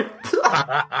 Sorry.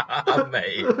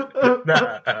 mate.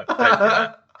 No.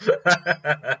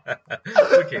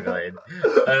 Fucking annoying.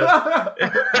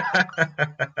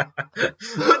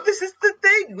 But this is the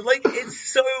thing, like,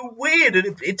 it's so weird,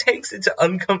 and it takes it to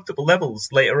uncomfortable levels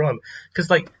later on, because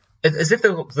like, as if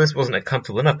this wasn't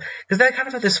comfortable enough, because they kind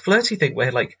of have this flirty thing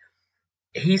where like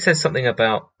he says something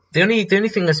about the only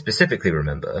thing I specifically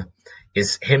remember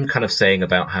is him kind of saying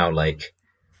about how like,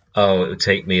 oh, it would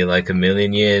take me like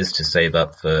 1,000,000 years to save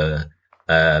up for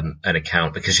an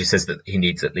account, because she says that he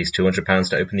needs at least £200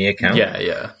 to open the account.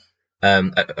 Yeah.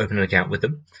 Open an account with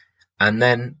them, and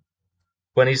then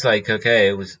when he's like, okay,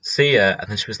 it was see ya, and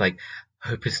then she was like,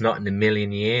 hope it's not in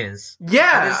 1,000,000 years.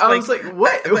 Yeah, I was like,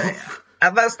 what?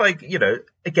 And that's like, you know,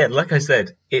 again, like I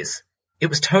said, it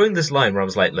was towing this line where I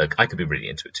was like, look, I could be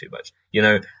reading into it too much. You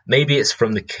know, maybe it's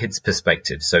from the kid's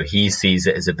perspective, so he sees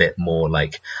it as a bit more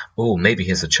like, oh, maybe he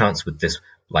has a chance with this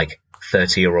like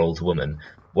 30-year-old woman,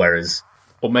 whereas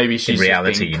Or maybe she's in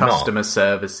reality, just being customer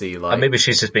servicey, like. or maybe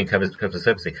she's just being customer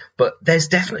servicey. But there's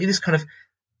definitely this kind of,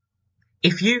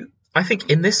 I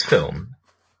think in this film,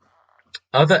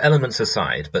 other elements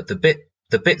aside, but the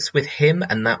bits with him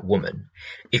and that woman,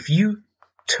 if you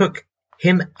took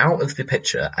him out of the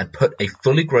picture and put a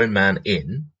fully grown man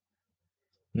in,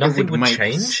 nothing would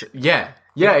change. Yeah.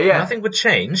 Nothing would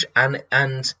change,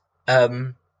 and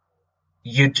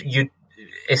you'd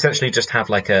essentially just have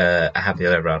like a happy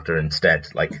ever after instead,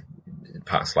 like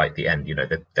past like the end, you know,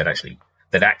 they'd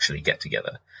actually get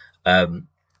together.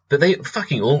 But they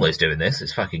fucking almost doing this.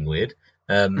 It's fucking weird.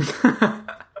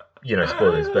 You know,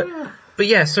 spoilers, but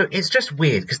yeah, so it's just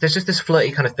weird because there's just this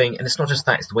flirty kind of thing, and it's not just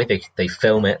that; it's the way they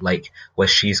film it, like where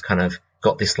she's kind of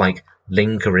got this like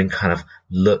lingering kind of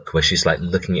look where she's like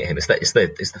looking at him. It's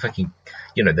the fucking,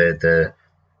 you know, the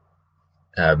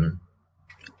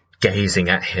gazing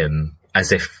at him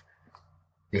as if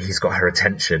he's got her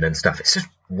attention and stuff. It's just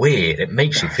weird. It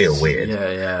makes you feel weird.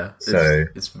 Yeah. So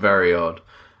it's very odd.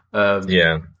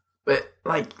 Yeah. But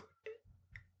like,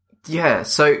 yeah.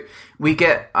 So we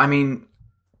get. I mean,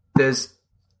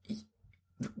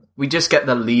 we just get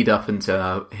the lead up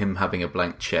into him having a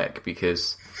blank check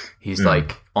because he's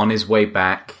like on his way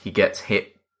back. He gets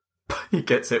hit. He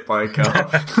gets hit by a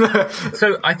car.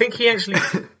 So I think he actually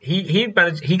he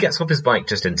gets off his bike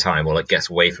just in time, or like gets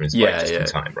away from his bike just in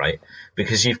time, right?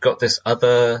 Because you've got this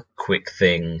other quick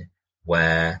thing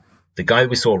where the guy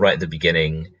we saw right at the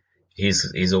beginning,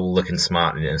 he's all looking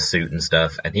smart in a suit and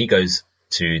stuff, and he goes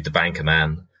to the banker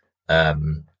man,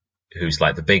 who's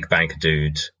like the big banker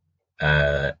dude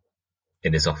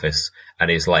in his office,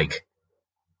 and he's like,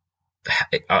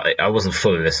 I wasn't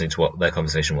fully listening to what their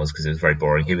conversation was because it was very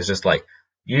boring. He was just like,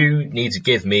 you need to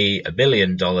give me $1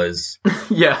 million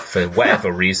for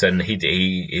whatever reason.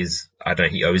 He is, I don't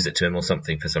know, he owes it to him or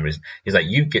something for some reason. He's like,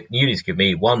 you need to give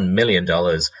me $1 million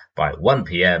by 1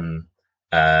 p.m.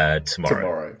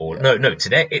 tomorrow. Or no,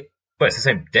 today. Well, it's the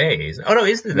same day. Isn't it? Oh no,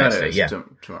 it's the next day. Yeah,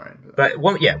 tomorrow. But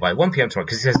by 1 p.m. tomorrow,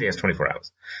 because he says he has 24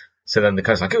 hours. So then the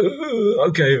guy's like,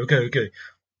 okay.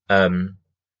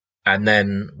 And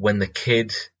then when the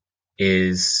kid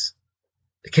leaves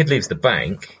the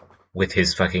bank with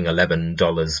his fucking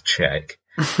 $11 check,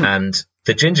 and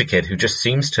the ginger kid, who just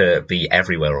seems to be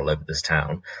everywhere all over this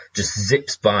town, just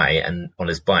zips by and on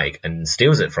his bike and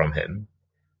steals it from him,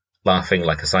 laughing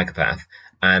like a psychopath.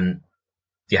 And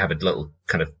you have a little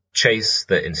kind of chase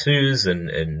that ensues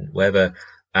and whatever,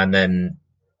 and then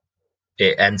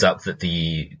it ends up that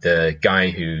the guy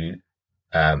who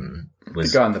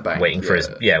was the guy in the bank, waiting for his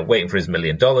 $1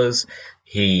 million,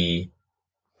 he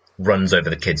runs over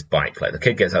the kid's bike. Like, the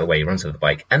kid gets out of the way, he runs over the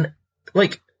bike, and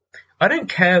like, I don't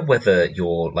care whether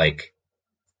you're like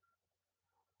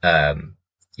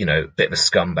you know, bit of a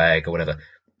scumbag or whatever.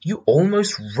 You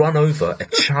almost run over a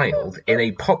child in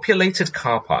a populated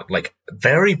car park, like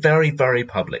very, very, very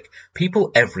public.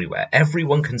 People everywhere.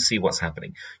 Everyone can see what's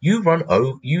happening. You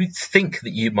think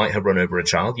that you might have run over a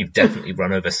child. You've definitely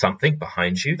run over something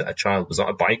behind you that a child was on,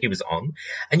 a bike he was on.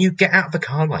 And you get out of the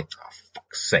car like, oh,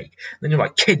 fuck's sake. And then you're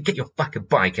like, kid, get your fucking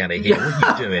bike out of here. What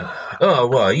are you doing? Oh,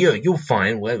 well, you're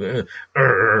fine. Whatever.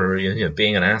 You know,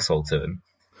 being an asshole to him.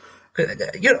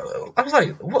 You know, I was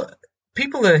like, what?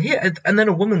 people are here. And then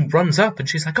a woman runs up and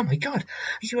she's like, oh my God,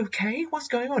 are you okay? What's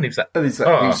going on? He was like, And he's like,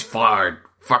 oh, he's fired.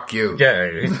 Fuck you.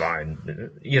 yeah, he's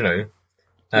fine. You know.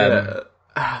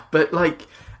 But like,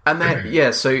 and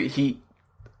then so he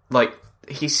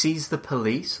sees the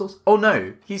police. Oh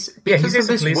no, he sees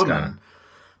the police woman. car.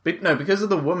 But no, because of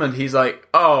the woman, he's like,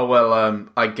 oh well,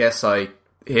 I guess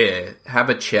here, have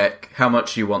a check. How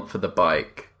much do you want for the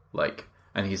bike? Like,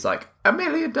 and he's like, $1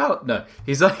 million. No,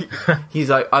 he's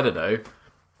like, I don't know.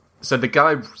 So the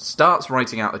guy starts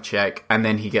writing out the check, and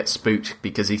then he gets spooked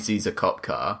because he sees a cop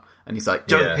car, and he's like,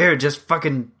 here, just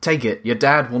fucking take it. Your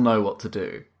dad will know what to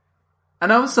do.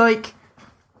 And I was like,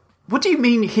 what do you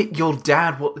mean hit your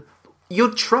dad? What?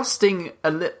 You're trusting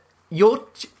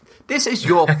this is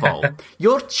your fault.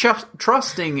 You're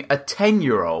trusting a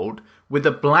 10-year-old with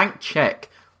a blank check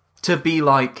to be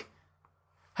like,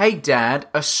 hey dad,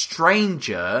 a strange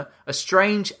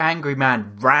angry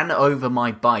man ran over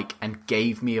my bike and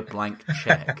gave me a blank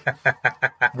check.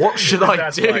 What should I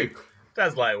do?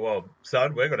 Dad's like, well,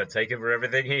 son, we're going to take him for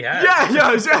everything he has.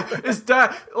 Yeah. His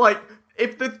dad, like,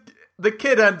 if the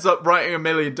kid ends up writing $1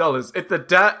 million,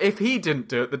 if he didn't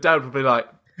do it, the dad would be like,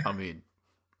 I mean,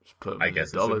 just put $1 million. I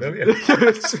guess it's $1 million.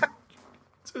 It's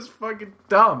just fucking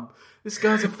dumb. This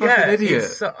guy's a fucking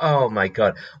idiot. Oh my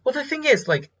God. Well, the thing is,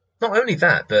 like, not only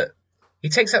that, but he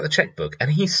takes out the checkbook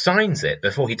and he signs it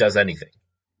before he does anything.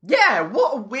 Yeah,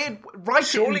 what a weird writing.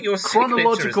 Surely your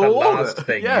chronological signature is the last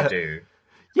thing you do.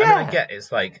 Yeah. I get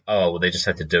it's like, oh, well, they just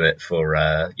had to do it for,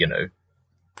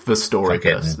 for story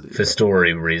for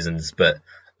story reasons, but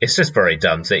it's just very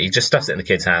dumb. So he just stuffs it in the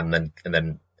kid's hand and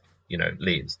then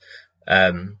leaves.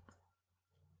 Because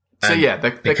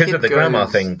of the grandma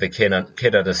thing, the kid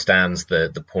understands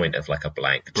the point of like a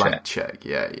blank check.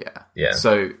 Yeah.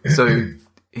 So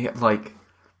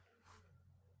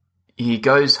he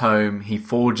goes home, he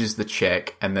forges the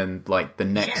check, and then like the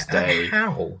next day,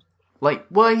 how? Like,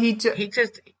 well, he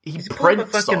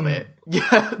prints on it.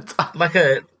 Yeah, like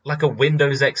a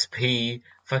Windows XP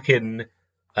fucking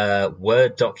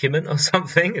Word document or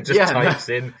something, and just types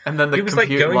in. And then he was like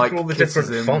going through all the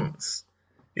different fonts.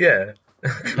 Yeah.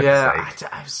 Yeah, it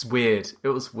was weird. It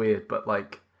was weird, but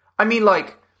like, I mean,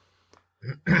 like,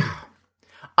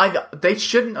 they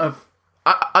shouldn't have.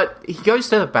 He goes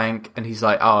to the bank and he's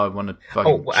like, "Oh, I want to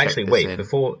fucking." Oh, actually, wait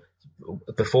before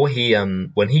he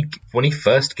when he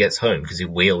first gets home because he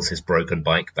wheels his broken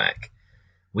bike back.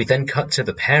 We then cut to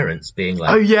the parents being like,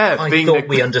 "Oh yeah, I thought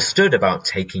we understood about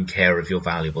taking care of your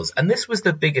valuables," and this was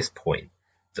the biggest point,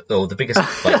 or the biggest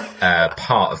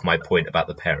part of my point about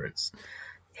the parents.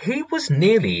 He was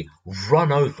nearly run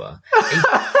over.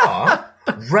 A car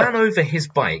ran over his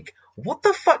bike. What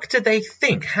the fuck did they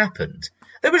think happened?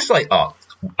 They were just like,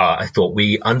 I thought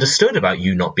we understood about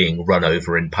you not being run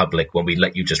over in public when we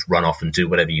let you just run off and do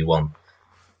whatever you want.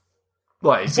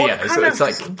 Well, it's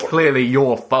like clearly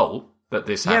your fault that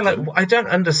this happened. Yeah, like, I don't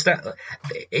understand.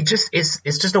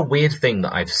 It's just a weird thing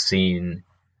that I've seen.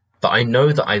 That I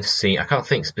know that I've seen, I can't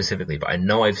think specifically, but I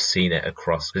know I've seen it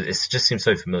across, because it just seems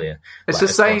so familiar. It's the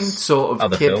same sort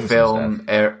of kid film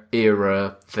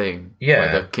era thing.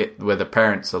 Yeah. Where the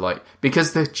parents are like,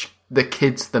 because the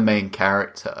kid's the main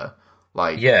character,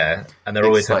 like. Yeah, and they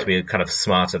always have to be kind of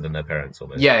smarter than their parents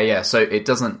almost. Yeah, so it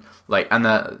doesn't, like, and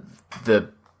the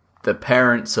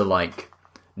parents are like,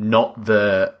 not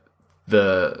the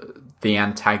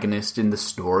antagonist in the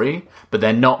story, but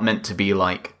they're not meant to be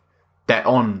like, they're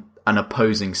on an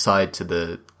opposing side to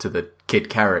the kid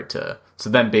character.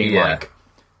 So them being like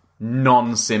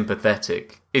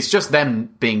non-sympathetic. It's just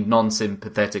them being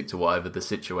non-sympathetic to whatever the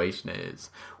situation is.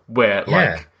 Where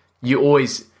like you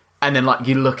always, and then like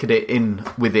you look at it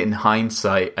within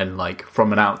hindsight and like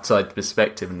from an outside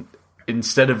perspective, and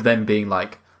instead of them being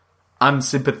like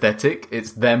unsympathetic,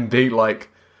 it's them being like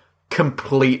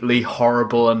completely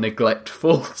horrible and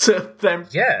neglectful to them.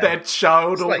 Yeah. Their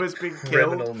child it's almost like being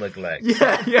criminal killed. Neglect.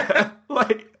 Yeah.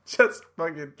 Like, just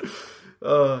fucking...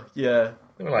 yeah.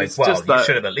 They were like, it's well, you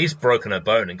should have at least broken a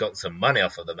bone and got some money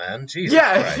off of the man. Jesus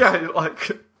Christ. Yeah, like,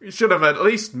 you should have at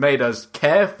least made us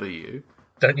care for you.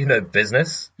 Don't you know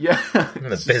business? Yeah. In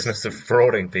the business of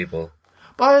frauding people.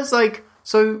 But I was like,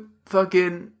 so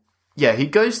fucking... Yeah, he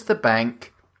goes to the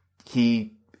bank,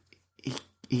 he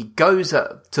goes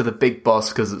up to the big boss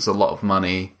because it's a lot of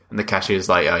money, and the cashier's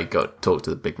like, "Oh, you got to talk to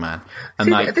the big man." And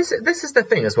see, like, this is the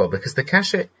thing as well, because the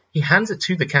cashier, he hands it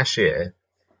to the cashier,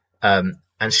 and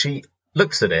she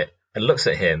looks at it and looks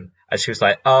at him, and she was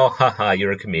like, "Oh, haha,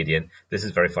 you're a comedian. This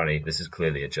is very funny. This is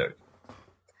clearly a joke.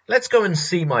 Let's go and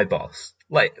see my boss."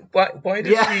 Like, why did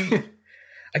she?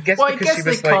 I guess well, because I guess she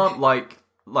was they can't like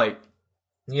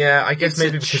Yeah, I guess It's a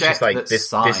maybe because check she's like, that's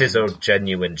this is a signed.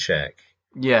 genuine check.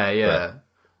 Yeah.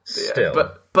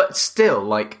 Still. But still,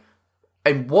 like,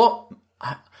 and what?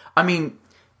 I mean,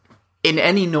 in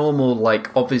any normal, like,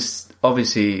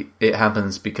 obviously it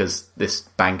happens because this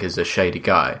banker's a shady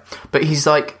guy. But he's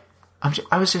like,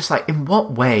 I was just like, in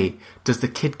what way does the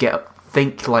kid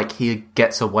think like he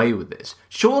gets away with this?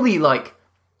 Surely, like,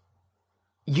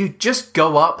 you just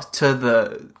go up to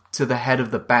the head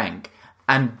of the bank,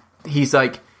 and he's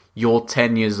like, "You're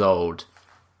 10 years old,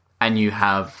 and you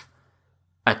have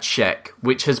a check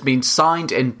which has been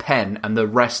signed in pen, and the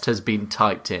rest has been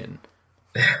typed in."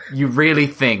 You really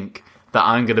think that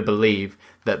I'm going to believe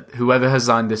that whoever has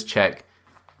signed this check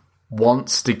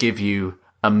wants to give you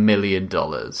 $1 million?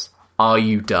 Are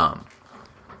you dumb?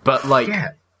 But, like,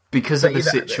 because of the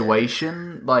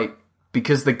situation, like,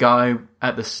 because the guy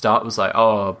at the start was like,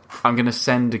 "Oh, I'm going to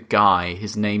send a guy,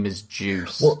 his name is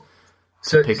Juice,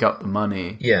 to pick up the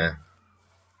money." Yeah.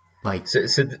 Like, So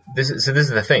this is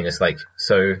the thing. It's like,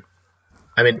 so,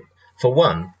 I mean, for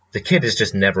one, the kid is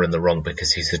just never in the wrong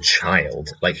because he's a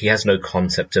child. Like, he has no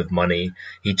concept of money.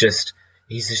 He's just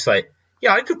like,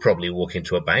 yeah, I could probably walk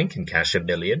into a bank and cash $1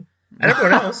 million. And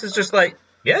everyone else is just like,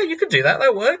 yeah, you could do that.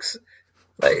 That works.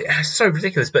 Like, it's so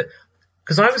ridiculous. But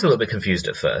because I was a little bit confused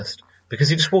at first, because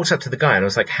he just walked up to the guy and I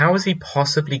was like, how is he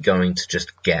possibly going to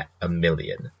just get $1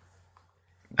 million?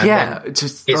 And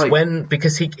it's like,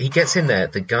 because he gets in there,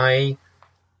 the guy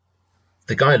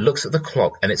looks at the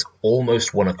clock and it's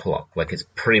almost 1 o'clock. Like, it's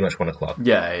pretty much 1 o'clock.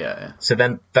 Yeah. So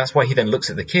then that's why he then looks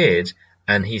at the kid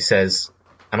and he says,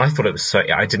 and I thought it was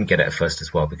I didn't get it at first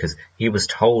as well, because he was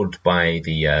told by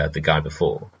the guy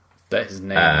before that his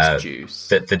name is Juice.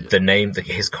 That the name,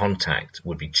 his contact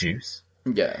would be Juice.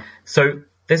 Yeah. So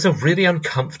there's a really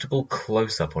uncomfortable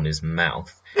close up on his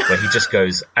mouth where he just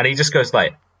goes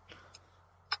like,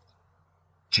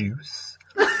 Juice.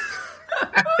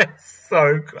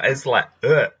 It's like,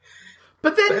 ugh.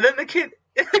 But then the kid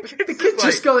just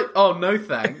like, go like, "Oh, no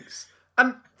thanks."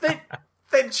 And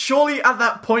then surely at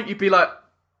that point you'd be like,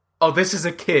 "Oh, this is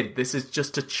a kid. This is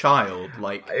just a child."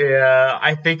 Like, yeah,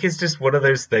 I think it's just one of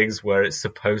those things where it's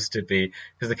supposed to be,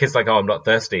 because the kid's like, "Oh, I'm not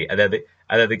thirsty," and then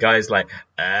the guy's like,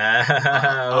 okay,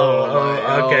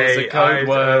 it's a code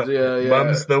word. Yeah.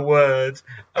 Mum's the word.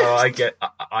 Oh, I get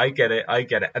it.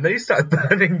 And then he started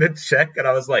burning the check, and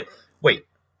I was like, wait,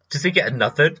 does he get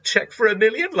another check for $1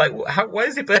 million? Like, why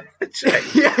is he burning the check?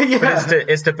 yeah. But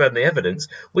it's to burn the evidence,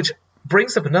 which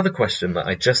brings up another question that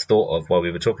I just thought of while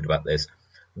we were talking about this.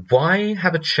 Why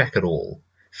have a check at all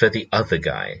for the other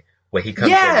guy where he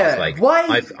comes in and is like,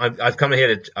 why? I've come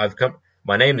here to,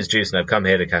 my name is Juice and I've come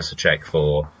here to cash a check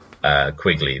for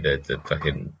Quigley,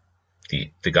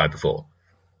 the guy before.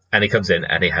 And he comes in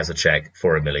and he has a check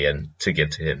for $1 million to give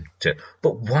to him.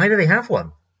 But why do they have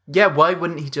one? Yeah, why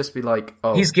wouldn't he just be like,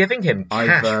 "Oh, he's giving him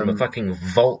cash from a fucking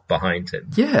vault behind him."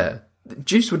 Yeah,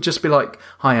 Juice would just be like,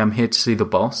 "Hi, I'm here to see the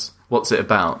boss. What's it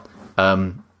about?"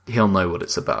 He'll know what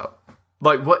it's about.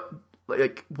 Like, what?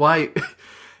 Like, why?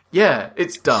 Yeah,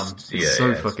 it's dumb. It's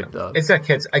fucking dumb. It's that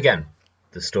kid's, again,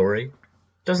 the story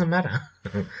doesn't matter.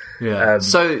 Yeah.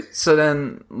 So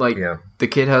then, like, the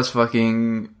kid has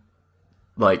fucking,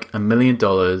 like, $1 million.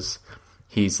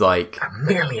 He's like, $1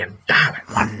 million.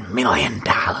 $1 million.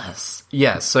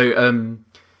 Yeah. So,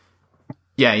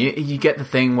 you get the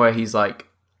thing where he's like,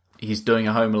 he's doing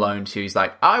a Home Alone 2. He's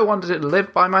like, "I wanted to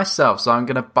live by myself, so I'm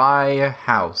gonna buy a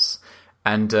house."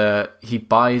 And he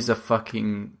buys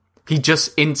he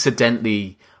just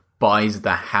incidentally buys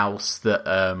the house that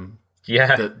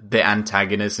that the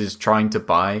antagonist is trying to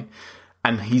buy,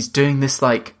 and he's doing this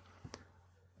like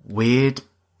weird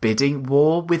bidding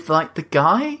war with like the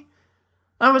guy.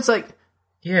 I was like,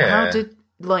 yeah,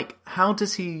 how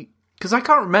does he? Because I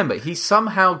can't remember. He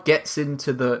somehow gets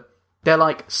into they're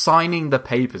like signing the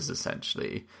papers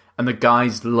essentially, and the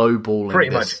guy's lowballing pretty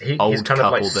this much. old He's kind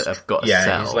couple of like, that have got to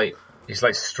sell. He's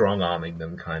like strong arming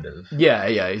them, kind of.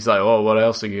 Yeah. He's like, "Oh, what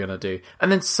else are you gonna do?"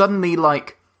 And then suddenly,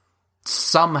 like,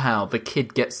 somehow the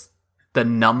kid gets the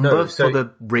number for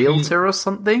the realtor or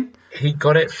something. He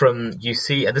got it from, you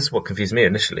see, and this is what confused me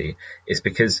initially, is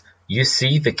because you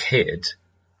see the kid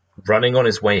running on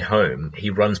his way home.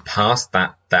 He runs past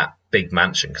that big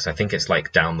mansion, because I think it's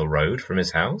like down the road from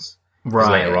his house.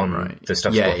 Right. Later on, the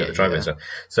stuff's walking at the driveway and stuff.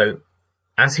 So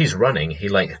as he's running, he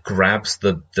like grabs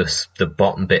the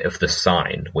bottom bit of the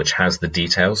sign, which has the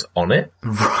details on it.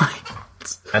 Right.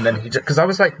 And then because I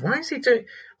was like, why is he doing?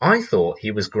 I thought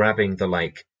he was grabbing the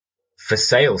like for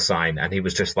sale sign, and he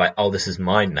was just like, "Oh, this is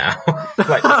mine now."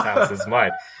 Like, this house is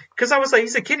mine. Because I was like,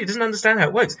 he's a kid, he doesn't understand how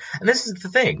it works. And this is the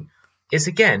thing. It's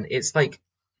again, it's like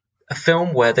a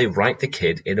film where they write the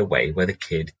kid in a way where the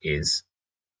kid is,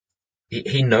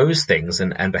 he knows things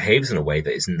and behaves in a way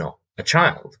that is not a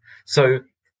child. So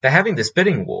they're having this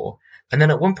bidding war, and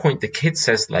then at one point the kid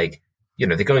says, like, you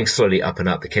know, they're going slowly up and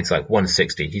up. The kid's like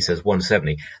 160, he says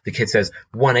 170. The kid says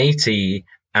 180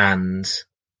 and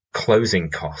closing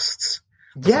costs.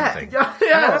 Yeah. And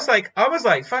I was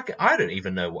like, fuck it, I don't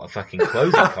even know what a fucking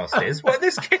closing cost is. What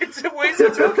is he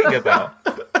talking about?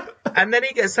 And then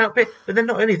he gets out, but then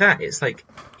not only that, it's like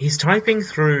he's typing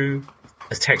through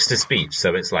a text to speech,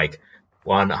 so it's like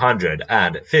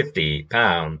 150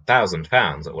 thousand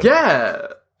pounds or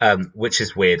whatever. Yeah. Which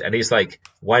is weird. And he's like,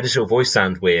 "Why does your voice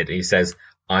sound weird?" And he says,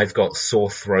 "I've got sore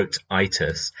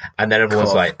throat-itis." And then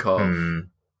everyone's cough.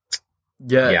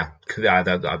 Yeah, I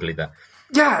believe that.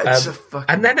 Yeah, it's a fucking...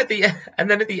 And then at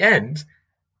the end,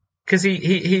 because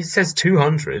he says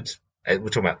 200. We're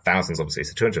talking about thousands, obviously,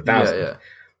 so 200,000. Yeah.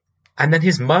 And then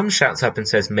his mum shouts up and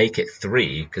says, "Make it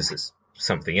 3," because it's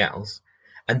something else.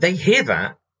 And they hear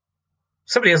that,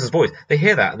 somebody else's voice. They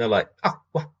hear that and they're like, "Oh,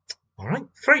 well, all right,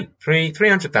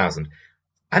 300,000."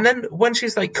 And then when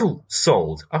she's like, "Cool,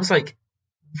 sold," I was like,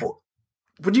 "What?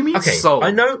 What do you mean Okay, sold?"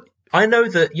 I know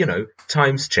that, you know,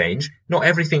 times change. Not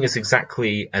everything is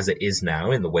exactly as it is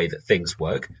now in the way that things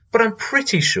work. But I'm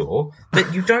pretty sure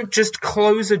that you don't just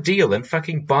close a deal and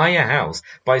fucking buy a house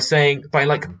by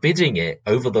like bidding it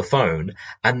over the phone.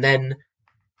 And then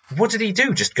what did he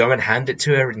do? Just go and hand it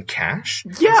to her in cash?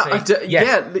 Yeah,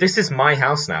 Yes, this is my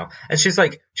house now. And she's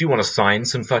like, "Do you want to sign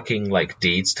some fucking like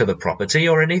deeds to the property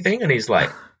or anything?" And he's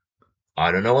like,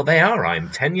 "I don't know what they are. I'm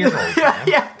 10 years old."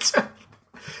 Yeah.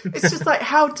 It's just like,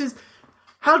 how did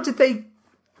they,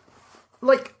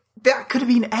 like, that could have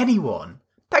been anyone.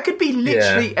 That could be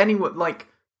literally anyone. Like,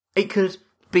 it could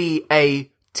be a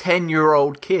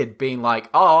 10-year-old kid being like,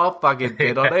 "Oh, I'll fucking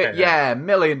bid on it. Yeah, $1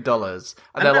 million. And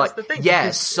they're like,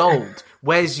 sold.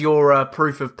 Where's your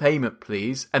proof of payment,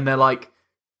 please? And they're like,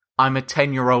 "I'm a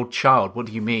 10-year-old child. What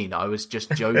do you mean? I was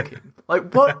just joking."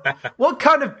 Like, what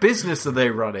kind of business are they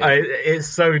running? It's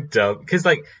so dumb. Because,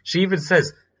 like, she even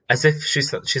says, as if she's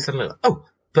suddenly like, "Oh,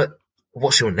 but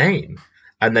what's your name?"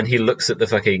 And then he looks at the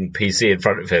fucking PC in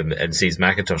front of him and sees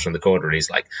Macintosh in the corner, and he's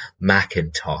like,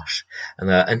 "Macintosh."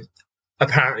 And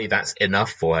apparently that's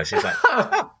enough for her. She's like,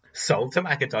 "Oh, sold to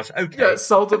Macintosh. Okay. Yeah,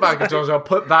 sold to Macintosh. I'll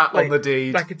put that on the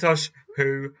deed." Macintosh,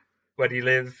 who, where do you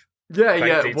live?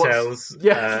 Bank Details,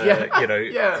 you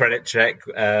know, credit check,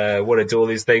 want to do all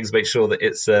these things, make sure that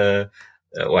it's, well,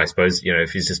 I suppose, you know,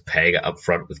 if he's just paying it up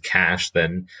front with cash,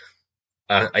 then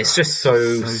it's just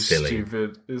so silly.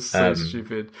 Stupid. It's so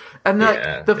stupid. And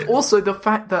like, also the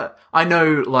fact that I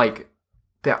know, like,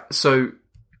 that, so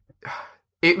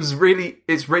it's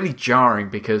really jarring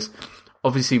because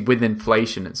obviously with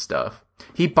inflation and stuff,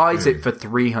 he buys it for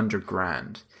 300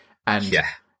 grand. And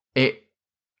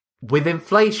with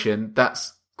inflation,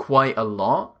 that's quite a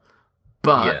lot,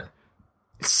 but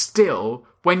still,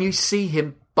 when you see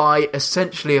him buy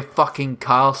essentially a fucking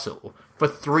castle for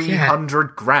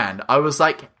 300 grand, I was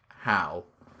like, how?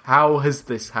 How has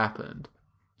this happened?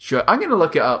 Sure, I'm gonna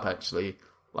look it up actually.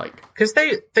 Like, because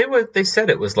they said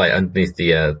it was like underneath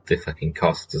the fucking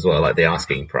cost as well, like the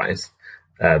asking price,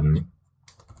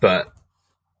 but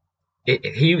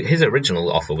his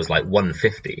original offer was like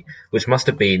 150, which must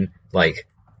have been like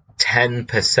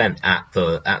 10% at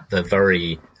the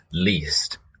very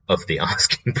least of the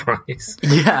asking price.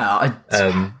 Yeah,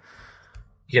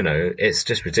 you know, it's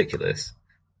just ridiculous.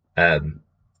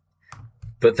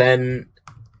 But then,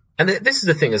 and this is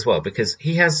the thing as well, because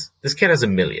this kid has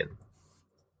 $1 million,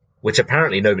 which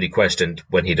apparently nobody questioned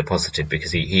when he deposited,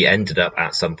 because he ended up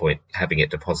at some point having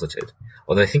it deposited.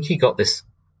 Although I think he got this.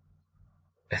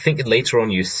 I think later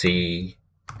on you see.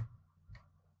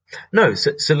 No,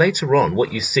 so later on,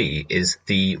 what you see is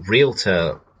the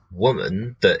realtor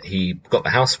woman that he got the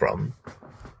house from.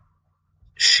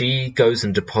 She goes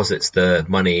and deposits the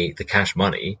money, the cash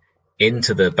money,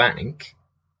 into the bank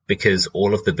because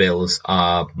all of the bills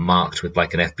are marked with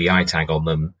like an FBI tag on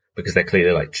them because they're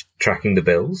clearly like tracking the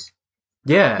bills.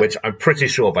 Yeah. Which I'm pretty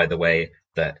sure, by the way,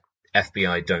 that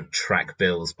FBI don't track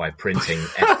bills by printing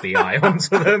FBI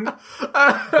onto them.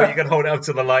 But you can hold it up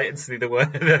to the light and see the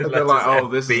word. They're like, "Oh,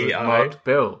 this is a marked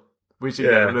bill. We should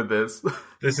get rid of this."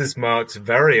 This is marked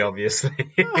very obviously.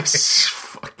 Fucking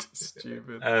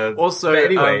stupid. Also,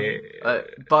 anyway,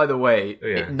 by the way,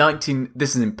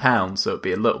 this is in pounds, so it'd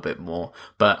be a little bit more.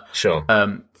 But sure,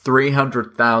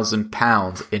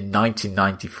 £300,000 in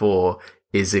 1994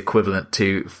 is equivalent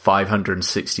to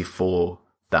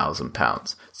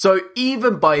 £564,000. So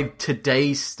even by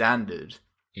today's standard,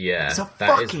 it's a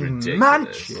fucking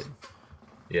mansion.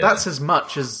 Yeah. That's as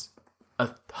much as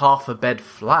half a bed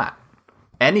flat.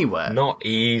 anywhere. Not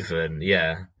even,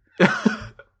 yeah.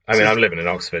 I mean, I'm living in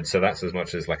Oxford, so that's as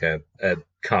much as like a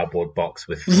cardboard box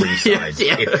with 3 sides,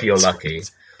 if you're lucky,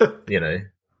 you know.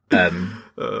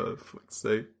 Fuck's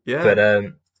sake. Yeah.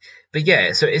 But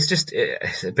yeah, so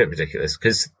it's a bit ridiculous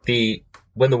because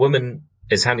when the woman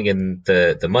is handing in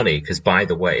the money, because by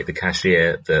the way, the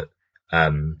cashier that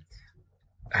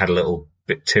had a little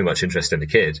bit too much interest in the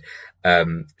kid,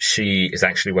 she is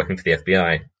actually working for the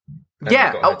FBI. And they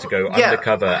got her to go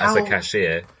undercover as a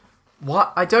cashier.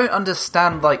 What? I don't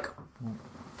understand, like,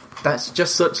 that's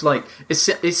just such, like, it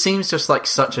seems just like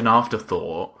such an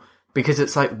afterthought, because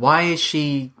it's like, why is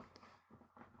she,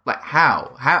 like,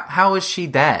 how is she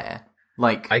there?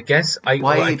 Like, I guess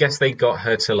they got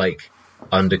her to, like,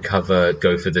 undercover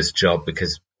go for this job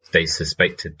because they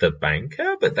suspected the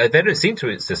banker, but they don't seem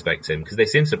to suspect him, because they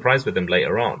seem surprised with him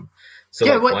later on.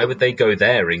 So, why would they go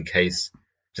there in case...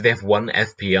 Do they have one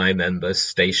FBI member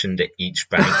stationed at each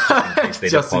bank in case they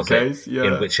deposit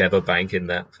in whichever bank in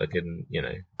that fucking, you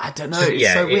know? I don't know.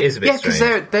 So, it is a bit strange.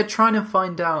 Yeah, because they're trying to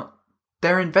find out.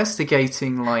 They're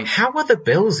investigating, like... How are the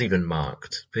bills even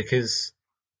marked? Because...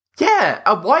 Yeah,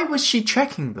 why was she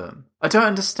checking them? I don't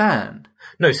understand.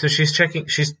 No, so she's checking...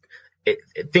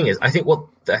 Thing is, I think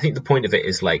the point of it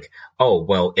is like, oh,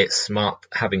 well, it's smart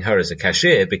having her as a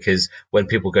cashier, because when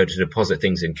people go to deposit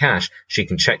things in cash, she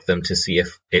can check them to see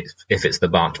if it's the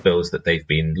marked bills that they've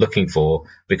been looking for,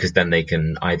 because then they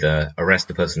can either arrest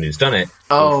the person who's done it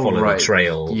or follow the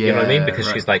trail. Yeah, you know what I mean?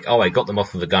 Because she's like, oh, I got them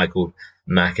off of a guy called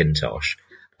Macintosh,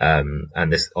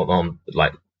 and this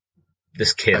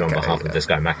this kid on behalf of this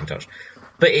guy Macintosh.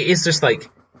 But it is just like,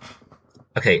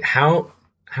 okay, how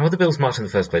are the bills marked in the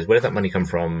first place? Where did that money come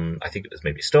from? I think it was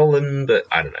maybe stolen, but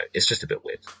I don't know. It's just a bit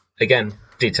weird. Again,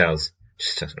 details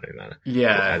just doesn't really matter.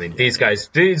 Yeah. I mean, these guys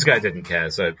didn't care,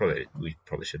 so we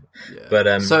probably shouldn't. Yeah.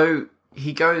 But so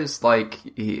he goes like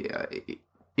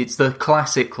it's the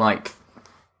classic, like,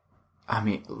 I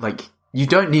mean, like, you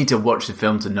don't need to watch the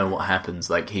film to know what happens.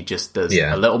 Like, he just does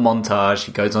a little montage.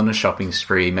 He goes on a shopping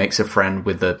spree, makes a friend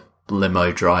with the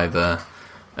limo driver,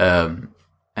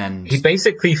 and he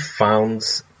basically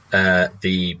founds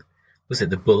the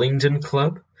Bullingdon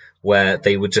Club, where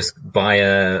they would just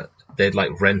they'd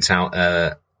like rent out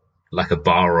a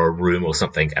bar or a room or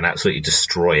something and absolutely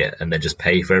destroy it and then just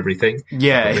pay for everything.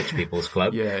 Yeah. The rich people's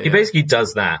club. He basically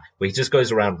does that, where he just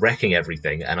goes around wrecking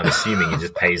everything, and I'm assuming he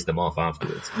just pays them off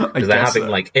afterwards. Because they're having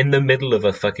like, in the middle of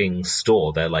a fucking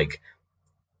store, they're like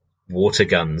water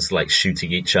guns, like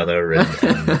shooting each other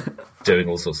and doing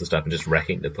all sorts of stuff and just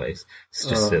wrecking the place. It's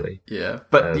just silly. Yeah.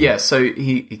 But so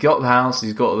he got the house,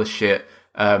 he's got all the shit.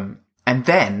 And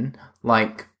then,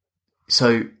 like,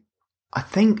 so I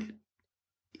think,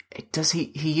 does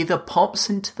he either pops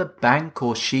into the bank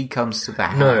or she comes to the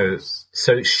house? No.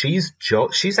 So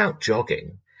she's out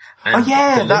jogging. And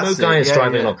the limo guy is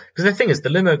driving along. Because the thing is, the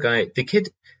limo guy, the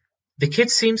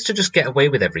kid seems to just get away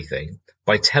with everything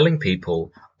by telling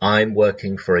people, I'm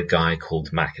working for a guy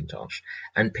called Macintosh.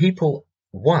 And people,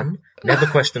 one, never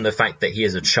question the fact that he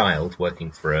is a child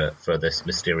working for this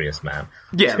mysterious man.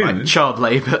 Yeah, two, like child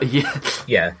labour,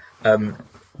 Yeah.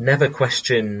 Never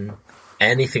question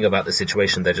anything about the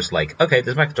situation. They're just like, okay,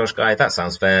 there's a Macintosh guy, that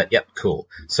sounds fair, yep, cool.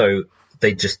 So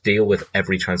they just deal with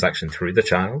every transaction through the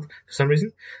child for some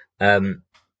reason. And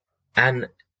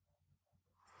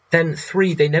then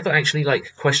three, they never actually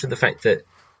like question the fact that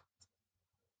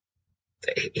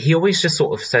he always just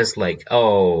sort of says like,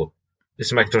 oh,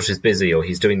 Mr. Macintosh is busy, or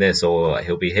he's doing this, or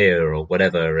he'll be here, or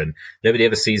whatever, and nobody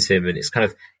ever sees him, and it's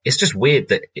just weird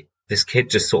that this kid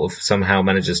just sort of somehow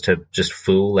manages to just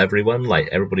fool everyone, like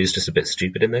everybody's just a bit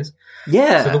stupid in this.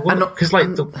 Yeah. So the woman, because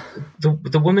like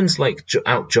the woman's like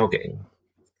out jogging,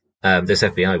 this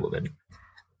FBI woman,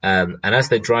 and as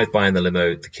they drive by in the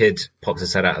limo, the kid pops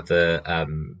his head out of the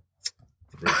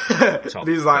top.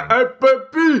 He's like, hey,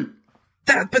 baby!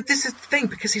 But this is the thing,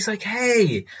 because he's like,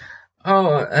 hey,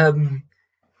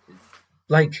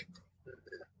 like,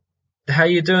 how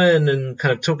you doing? And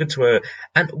kind of talking to her.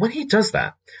 And when he does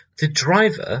that, the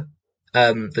driver,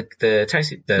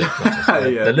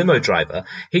 the limo driver,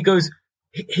 he goes,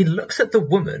 he looks at the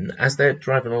woman as they're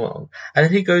driving along, and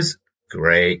then he goes,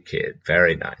 great kid,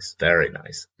 very nice, very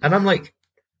nice. And I'm like,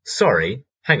 sorry,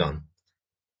 hang on.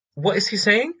 What is he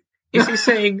saying? Is he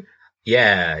saying,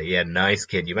 yeah, nice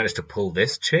kid, you managed to pull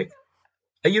this chick?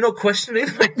 Are you not questioning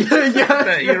like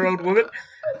that year old woman?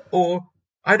 Or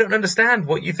I don't understand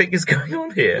what you think is going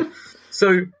on here.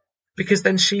 So, because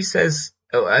then she says,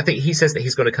 I think he says that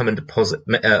he's going to come and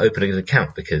open an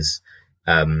account because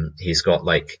he's got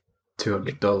like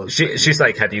 $200. She's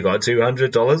like, have you got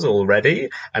 $200 already?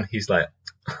 And he's like,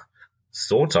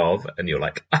 sort of, and you're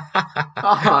like, He's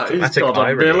got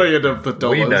 $1 billion of the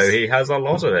dollars. We know he has a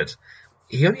lot of it.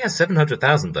 He only has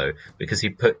 700,000 though, because he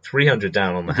put 300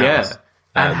 down on the house. Yeah,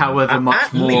 and however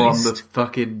much more least, on the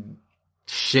fucking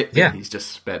shit that he's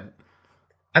just spent.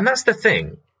 And that's the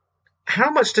thing.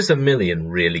 How much does $1 million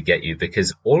really get you?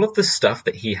 Because all of the stuff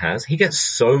that he has, he gets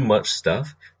so much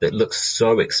stuff that looks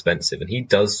so expensive, and he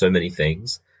does so many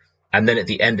things. And then at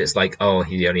the end, it's like, oh,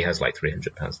 he only has like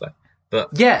 £300 left.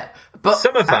 But but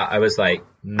some of that, I was like,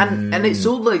 and it's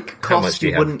all like cost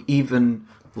you wouldn't even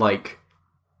like.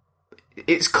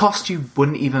 It's cost you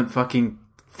wouldn't even fucking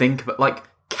think about, like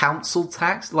council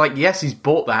tax. Like, yes, he's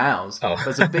bought the house. Oh,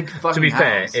 there's a big fucking. To be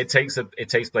house. fair, it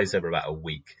takes place over about a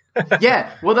week.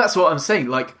 Yeah, well, that's what I'm saying.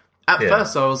 Like, at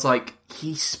first, I was like,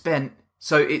 he spent.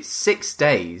 So it's 6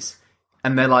 days,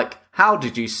 and they're like, "How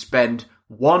did you spend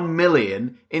 $1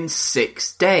 million in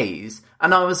 6 days?"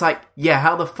 And I was like, "Yeah,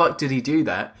 how the fuck did he do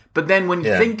that?" But then when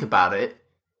you think about it,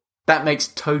 that makes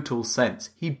total sense.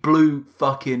 He blew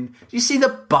fucking... Do you see the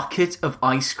bucket of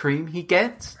ice cream he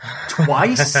gets?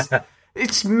 Twice?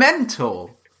 It's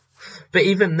mental. But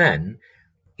even then,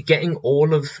 getting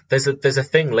all of... There's a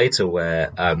thing later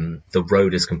where the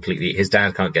road is completely... His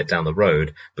dad can't get down the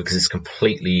road because it's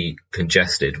completely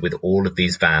congested with all of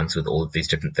these vans, with all of these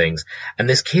different things. And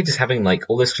this kid is having like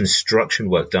all this construction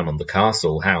work done on the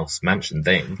castle, house, mansion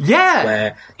thing. Yeah!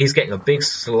 Where he's getting a big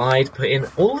slide put in.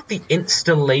 All of the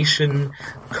installation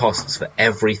costs for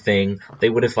everything. They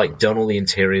would have like done all the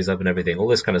interiors up and everything, all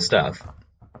this kind of stuff.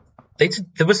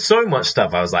 There was so much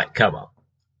stuff. I was like, come on.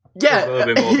 Yeah, a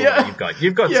little bit more than what you've got.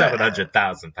 You've got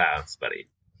 £700,000, buddy.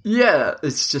 Yeah,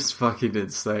 it's just fucking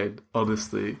insane.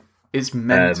 Honestly, it's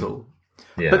mental.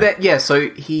 But then, so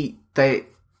they're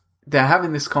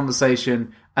having this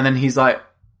conversation, and then he's like,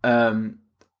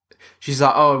 she's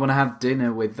like, "Oh, I want to have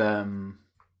dinner with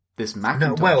this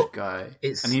Macintosh guy,"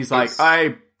 and he's like,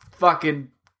 "I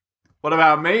fucking, what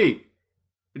about me?"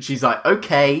 And she's like,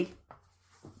 "Okay,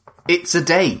 it's a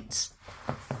date."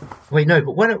 Wait, no,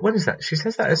 but when is that? She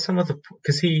says that as some other...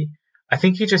 Because I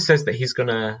think he just says that he's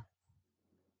gonna...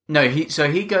 No, he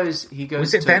goes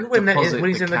Was it then when he's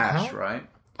in cash, the car? Right?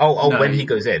 Oh, no, when he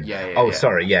goes in. Yeah.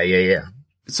 Sorry,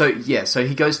 yeah. So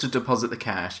he goes to deposit the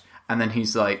cash, and then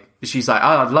she's like,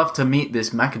 "Oh, I'd love to meet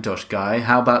this Macintosh guy.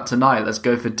 How about tonight? Let's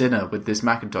go for dinner with this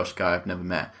Macintosh guy I've never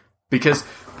met."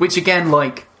 Which again,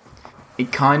 like,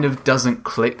 it kind of doesn't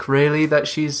click really that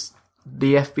she's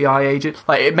the FBI agent.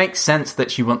 Like, it makes sense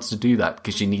that she wants to do that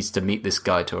because she needs to meet this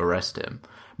guy to arrest him.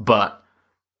 But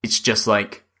it's just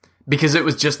like, because it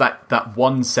was just that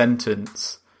one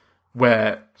sentence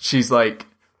where she's like,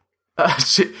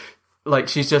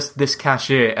 she's just this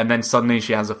cashier, and then suddenly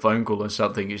she has a phone call or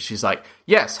something, and she's like,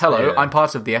 "Yes, hello, I'm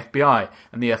part of the FBI."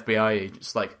 And the FBI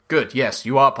agent's like, "Good, yes,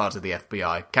 you are part of the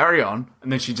FBI. Carry on."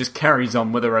 And then she just carries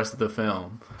on with the rest of the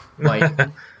film. Like,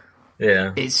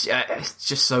 yeah, it's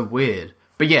just so weird.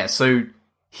 But yeah, so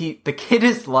the kid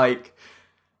is like,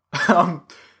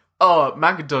 "Oh,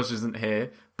 Macintosh isn't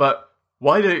here, but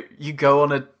why don't you go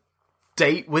on a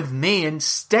date with me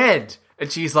instead?"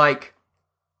 And she's like,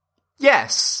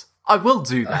 "Yes, I will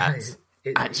do that."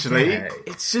 Actually,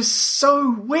 it's just so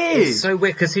weird. It's so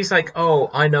weird because he's like, "Oh,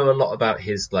 I know a lot about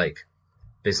his like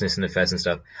business and affairs and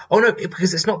stuff." Oh no,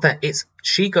 because it's not that. It's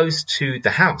she goes to the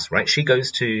house, right? She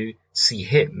goes to see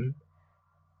him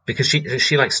because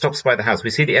she like stops by the house.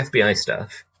 We see the FBI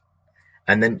stuff,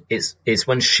 and then it's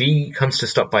when she comes to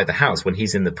stop by the house when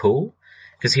he's in the pool.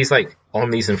 Because he's like on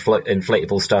these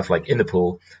inflatable stuff, like in the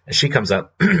pool, and she comes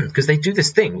up because they do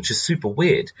this thing which is super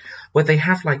weird, where they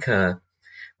have like a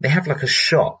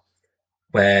shot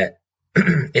where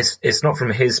it's not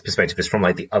from his perspective, it's from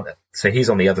like the other. So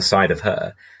he's on the other side of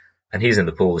her, and he's in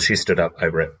the pool. She stood up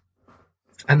over it,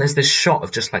 and there's this shot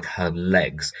of just like her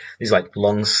legs, these like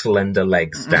long slender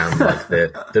legs down like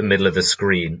the middle of the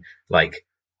screen, like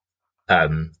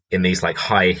in these like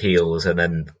high heels, and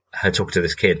then her talking to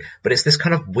this kid, but it's this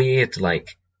kind of weird,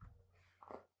 like,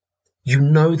 you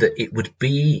know that it would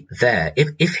be there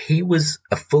if he was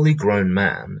a fully grown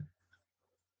man.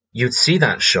 You'd see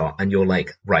that shot and you're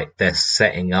like, right, they're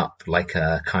setting up like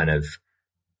a kind of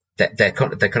they're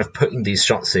kind of putting these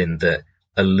shots in that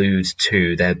allude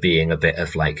to there being a bit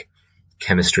of like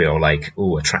chemistry or like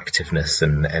attractiveness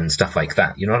and stuff like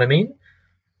that. You know what I mean?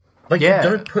 Like, you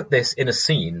don't put this in a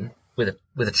scene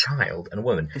with a child and a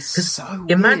woman. It's so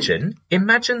imagine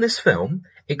this film,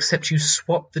 except you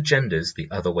swap the genders the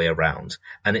other way around,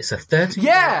 and it's a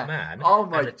 30-year-old man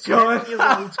and a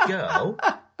 10-year-old girl,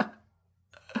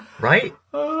 right?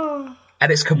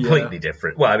 And it's completely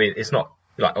different. Well, I mean, it's not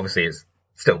like, obviously it's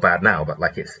still bad now, but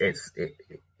like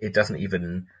it doesn't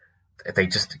even they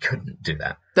just couldn't do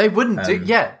that. They wouldn't do,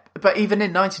 but even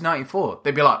in 1994,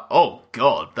 they'd be like, "Oh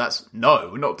God,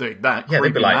 we're not doing that." Yeah,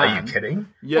 they'd be like, man. "Are you kidding?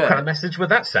 Yeah. What kind of message would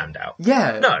that send out?"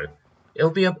 Yeah, No,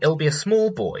 it'll be a small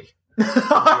boy,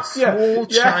 a small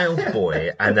child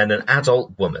boy, and then an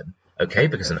adult woman. Okay,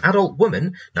 because an adult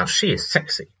woman, now she is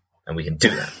sexy, and we can do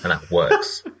that, and that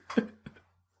works.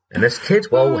 And this kid,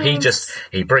 well,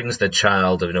 he brings the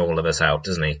child in all of us out,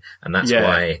 doesn't he? And that's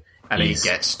why he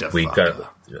gets to we fuck go.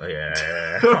 her.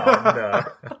 Yeah. Oh,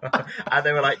 no. And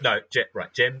they were like, "No,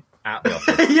 Jim, out the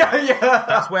office." yeah.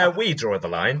 That's where we draw the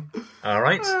line. All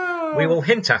right, we will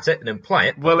hint at it and imply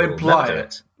it. We'll imply never do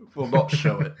it. We'll not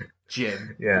show it,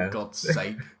 Jim. Yeah. For God's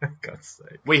sake. God's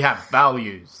sake. We have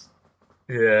values.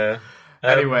 Yeah.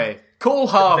 Anyway, call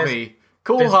Harvey.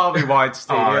 Call Harvey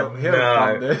Weinstein. He'll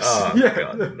fund this. Oh,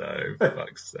 God, no. For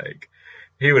fuck's sake.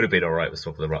 He would have been alright with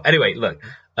Swap of the Rock. Anyway, look.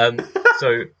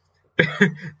 So,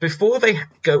 before they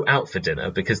go out for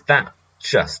dinner, because that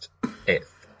just...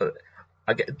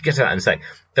 I get to that in a sec.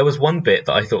 There was one bit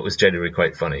that I thought was genuinely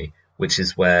quite funny, which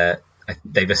is where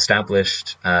they've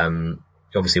established...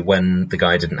 obviously, when the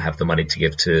guy didn't have the money to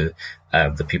give to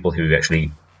the people who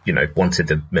actually, wanted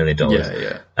the $1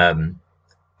 million,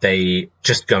 they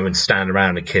just go and stand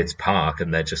around a kid's park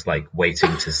and they're just like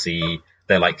waiting to see.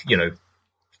 They're like, do you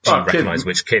recognize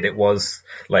which kid it was?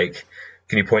 Like,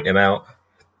 can you point him out?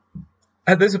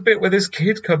 And there's a bit where this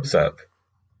kid comes up.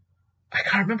 I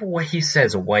can't remember what he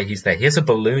says or why he's there. He has a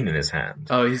balloon in his hand.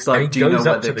 Oh, he's like, do you know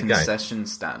where the concession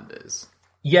stand is?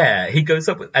 Yeah, he goes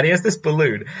up and he has this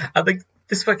balloon, and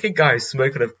this fucking guy is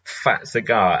smoking a fat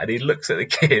cigar, and he looks at the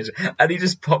kid, and he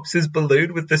just pops his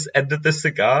balloon with this end of the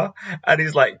cigar, and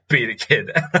he's like, "Be the kid."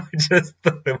 And I just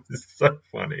thought it was so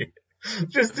funny. He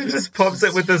just pops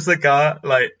it with the cigar,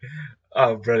 like,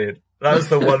 oh, brilliant. That was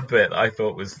the one bit that I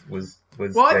thought was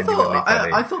genuinely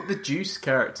funny. I thought the Juice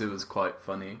character was quite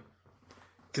funny.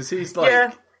 Because he's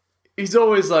like, he's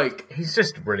always like... He's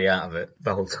just really out of it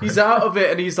the whole time. He's out of it,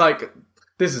 and he's like,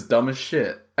 this is dumb as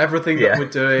shit. Everything that we're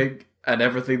doing and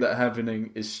everything that's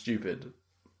happening is stupid.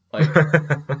 Like,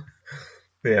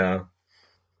 yeah.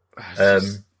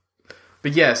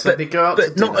 But yeah, so they go out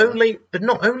to dinner. But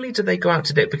not only do they go out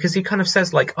to dinner, because he kind of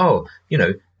says like, "Oh,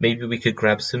 maybe we could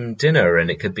grab some dinner,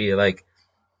 and it could be like,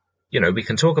 we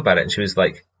can talk about it." And she was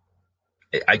like,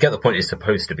 I get the point. It's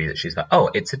supposed to be that she's like,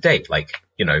 "Oh, it's a date. Like,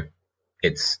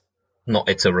 it's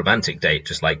a romantic date.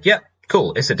 Just like, yeah,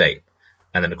 cool, it's a date."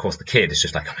 And then of course the kid is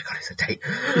just like, "Oh my God, it's a date."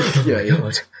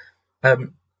 God.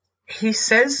 He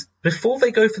says before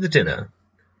they go for the dinner,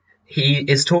 he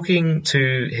is talking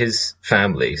to his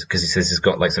family because he says he's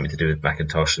got like something to do with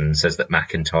Macintosh, and says that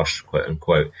Macintosh, quote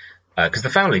unquote, because the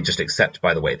family just accept,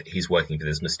 by the way, that he's working for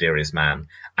this mysterious man,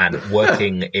 and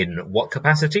working in what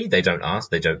capacity? They don't ask,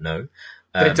 they don't know.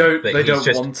 They don't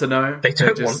want to know. They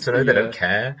don't want to know. They don't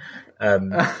care.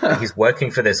 He's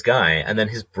working for this guy, and then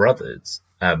his brothers.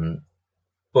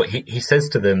 He says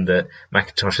to them that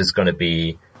Macintosh is going to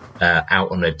be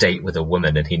out on a date with a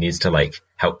woman, and he needs to like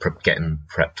help get him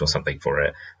prepped or something for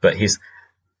it. But he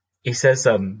says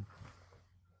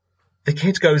the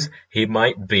kid goes, "He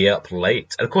might be up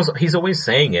late," and of course he's always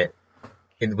saying it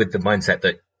with the mindset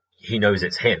that he knows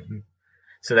it's him.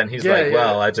 So then he's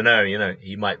well, I don't know,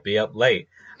 he might be up late.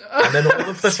 And then all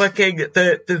of the fucking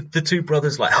the two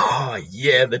brothers like, "Oh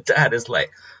yeah," the dad is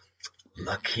like,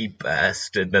 "Lucky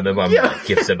bastard," and then the mum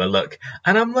gives him a look,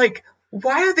 and I'm like,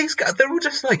 why are these guys? They're all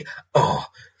just like, "Oh,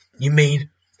 you mean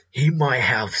he might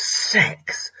have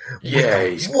sex with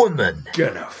a woman?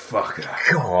 Gonna fuck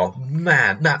her." Oh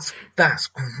man, that's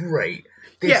great.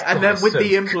 This and then with so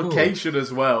the implication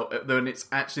as well, when it's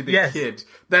actually the kid,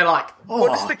 they're like,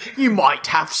 "Oh, kid- you might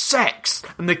have sex,"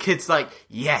 and the kid's like,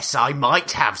 "Yes, I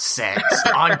might have sex.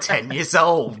 I'm 10 years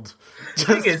old." The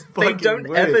thing is, they don't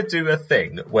ever do a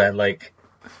thing where like.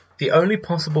 The only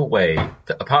possible way,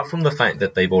 that, apart from the fact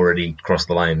that they've already crossed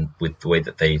the line with the way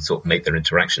that they sort of make their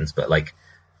interactions, but like,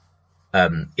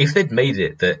 if they'd made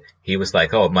it that he was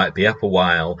like, "Oh, it might be up a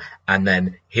while," and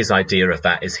then his idea of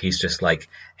that is he's just like,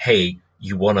 "Hey,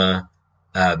 you wanna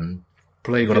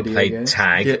play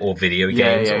tag or video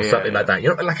games or something like that?"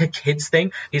 Like a kid's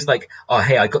thing. He's like, "Oh,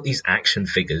 hey, I got these action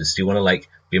figures. Do you want to like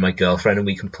be my girlfriend and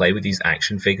we can play with these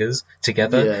action figures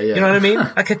together?" You know what I mean?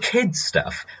 Like a kid's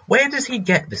stuff. Where does he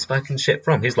get this fucking shit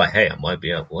from? He's like, "Hey, I might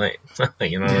be up late."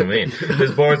 You know what I mean?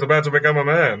 This boy's about to become a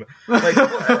man. Like,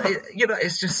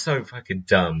 it's just so fucking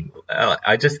dumb.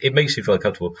 It makes you feel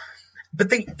uncomfortable. But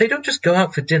they don't just go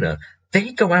out for dinner.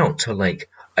 They go out to like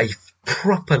a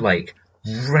proper like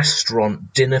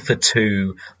restaurant, dinner for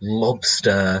two,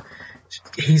 lobster.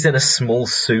 He's in a small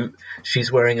suit.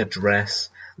 She's wearing a dress.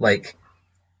 Like,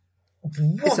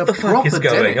 what the fuck is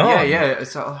going on? Yeah, yeah.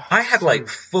 It's I had like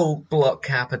full block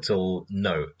capital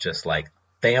note, just like,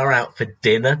 they are out for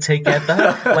dinner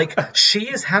together. Like, she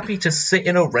is happy to sit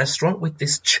in a restaurant with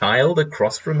this child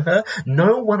across from her.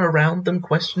 No one around them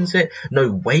questions it.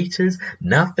 No waiters,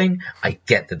 nothing. I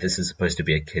get that this is supposed to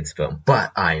be a kid's film,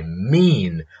 but I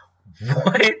mean,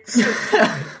 what?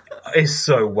 It's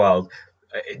so wild.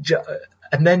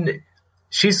 And then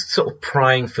she's sort of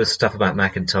prying for stuff about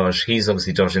Macintosh. He's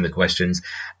obviously dodging the questions.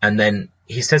 And then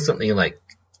he says something like,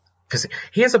 because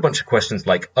he has a bunch of questions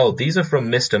like, oh, these are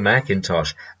from Mr.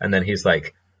 Macintosh. And then he's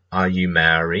like, are you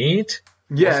married?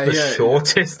 Yeah, what's the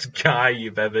shortest guy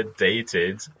you've ever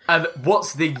dated? And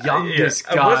what's the youngest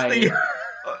guy?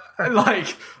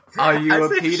 Like, are you a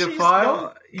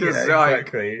paedophile? Because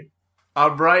exactly.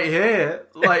 I'm right here.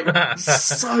 Like,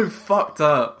 so fucked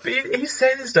up. But he's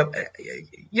saying this stuff,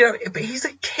 but he's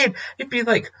a kid. He'd be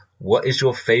like, what is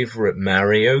your favorite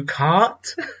Mario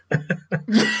Kart?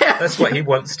 That's what he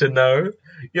wants to know.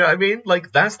 You know what I mean?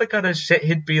 Like, that's the kind of shit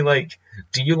he'd be like,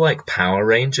 do you like Power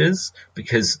Rangers?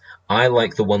 Because I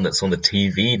like the one that's on the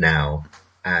TV now.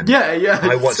 And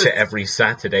I watch it every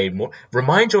Saturday morning.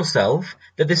 Remind yourself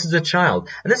that this is a child.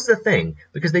 And this is the thing,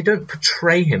 because they don't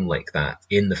portray him like that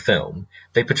in the film.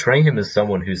 They portray him as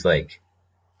someone who's like,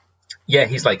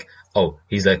 he's like, oh,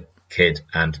 he's a kid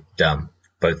and dumb.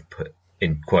 Both put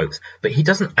in quotes. But he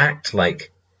doesn't act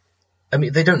like, I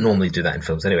mean, they don't normally do that in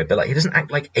films anyway, but like, he doesn't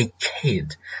act like a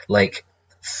kid, like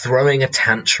throwing a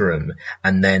tantrum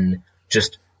and then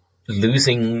just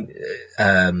losing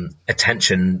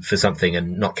attention for something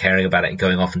and not caring about it and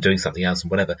going off and doing something else and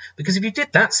whatever. Because if you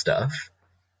did that stuff,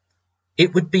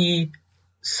 it would be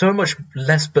so much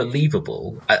less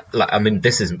believable. I mean,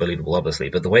 this isn't believable, obviously,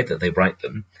 but the way that they write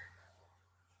them,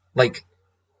 like,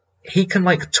 he can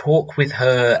like talk with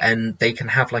her and they can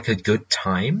have like a good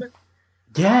time.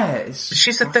 Yeah,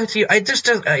 she's a 30.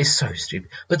 It's so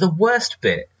stupid. But the worst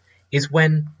bit is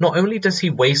when not only does he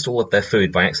waste all of their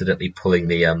food by accidentally pulling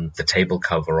the table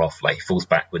cover off, like he falls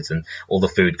backwards and all the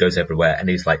food goes everywhere, and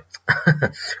he's like,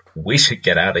 we should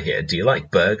get out of here. Do you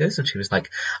like burgers? And she was like,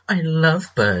 I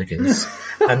love burgers.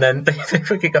 And then they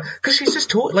freaking go, because she's just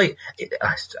taught, like,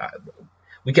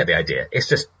 we get the idea. It's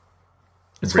just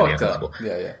really uncomfortable.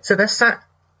 Yeah. So they're sat,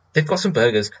 they've got some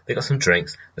burgers, they've got some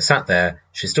drinks, they're sat there,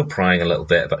 she's still prying a little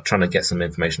bit about trying to get some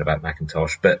information about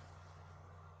Macintosh, but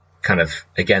kind of,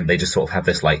 again, they just sort of have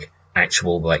this, like,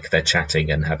 actual, like, they're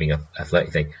chatting and having a flirty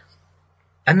thing.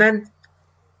 And then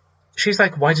she's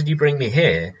like, why did you bring me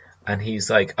here? And he's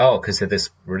like, oh, because of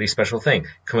this really special thing.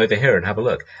 Come over here and have a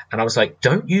look. And I was like,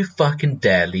 don't you fucking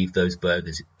dare leave those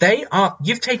burgers.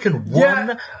 You've taken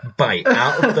one bite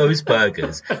out of those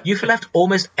burgers. You've left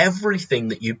almost everything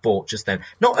that you bought just then.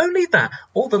 Not only that,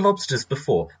 all the lobsters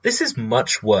before. This is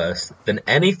much worse than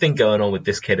anything going on with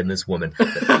this kid and this woman.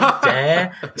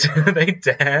 They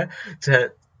dare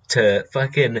to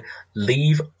fucking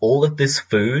leave all of this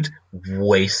food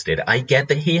wasted. I get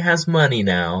that he has money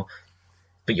now,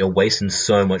 but you're wasting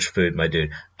so much food, my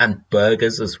dude. And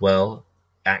burgers as well,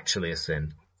 actually a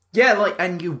sin. Yeah, like,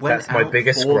 and you went That's my out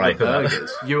biggest for gripe the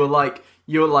burgers. You were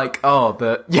like, oh,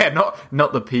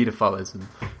 not the pedophilism,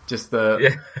 just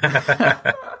the,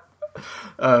 I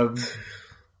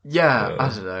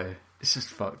don't know. It's just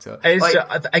fucked up.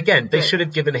 Again, they should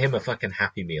have given him a fucking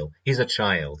Happy Meal. He's a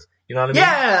child. You know what I mean?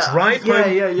 Yeah! Drive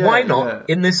home. Why not,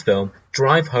 in this film,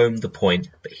 drive home the point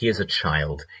that he is a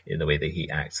child in the way that he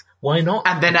acts? Why not?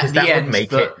 And then because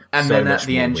at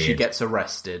the end, she gets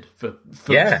arrested for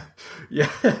yeah.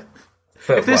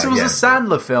 If this was a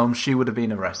Sandler film, she would have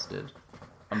been arrested.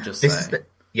 I'm just saying.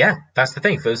 That's the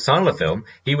thing. For a Sandler film,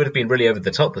 he would have been really over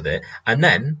the top with it, and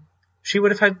then she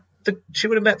would have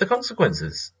met the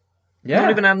consequences. Yeah.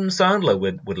 Not even Adam Sandler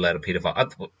would let a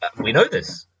pedophile. We know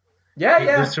this.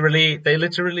 Yeah. They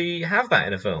literally have that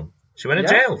in a film. She went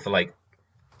to jail for like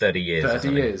 30 years. 30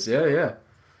 years, yeah.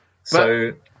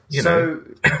 So,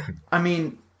 I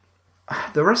mean,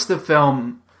 the rest of the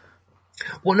film.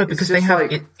 Well, no, because they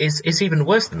have it's even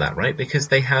worse than that, right? Because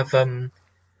they have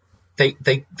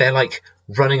they're like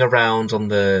running around on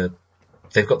the.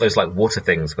 They've got those like water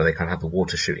things where they kind of have the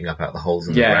water shooting up out the holes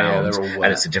in the ground, and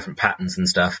it's in different patterns and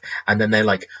stuff. And then they're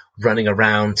like running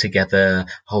around together,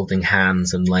 holding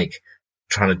hands and like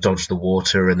trying to dodge the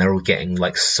water, and they're all getting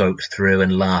like soaked through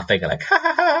and laughing, like ha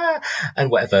ha ha, and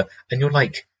whatever. And you're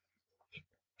like,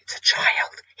 it's a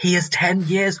child. He is 10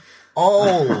 years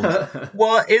old.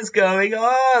 What is going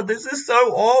on? This is so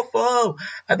awful.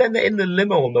 And then they're in the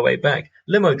limo on the way back.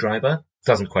 Limo driver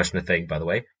doesn't question a thing, by the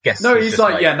way. No, he's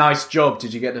like, yeah, nice job.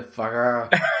 Did you get the fuck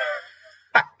out?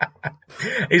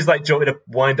 He's like, do you want me to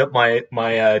wind up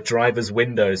my driver's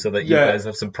window so that you guys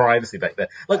have some privacy back there?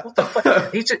 Like, what the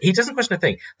fuck? He doesn't question a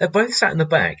thing. They're both sat in the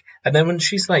back, and then when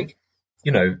she's like,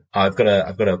 I've got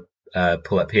to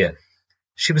pull up here.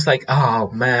 She was like, oh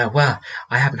man, well,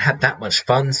 I haven't had that much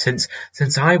fun since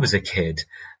I was a kid.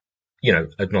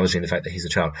 Acknowledging the fact that he's a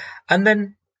child. And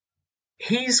then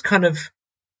he's kind of,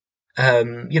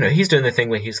 he's doing the thing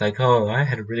where he's like, oh, I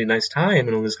had a really nice time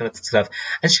and all this kind of stuff.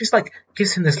 And she's like,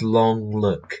 gives him this long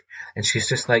look. And she's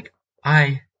just like,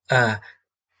 I, had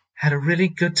a really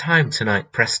good time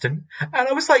tonight, Preston. And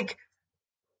I was like,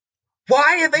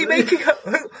 why are they making her?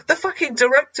 The fucking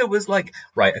director was like,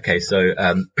 right, okay, so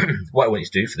what I want you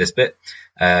to do for this bit,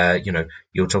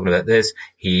 you're talking about this.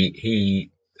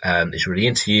 He is really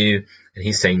into you, and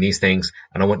he's saying these things,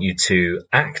 and I want you to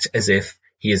act as if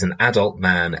he is an adult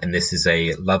man, and this is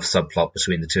a love subplot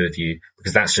between the two of you,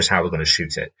 because that's just how we're going to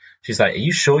shoot it. She's like, are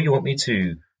you sure you want me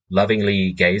to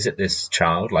lovingly gaze at this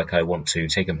child like I want to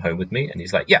take him home with me? And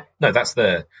he's like, yeah, no, that's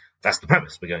the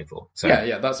premise we're going for. So,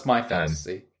 yeah, that's my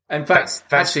fantasy. In fact,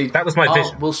 actually, that was my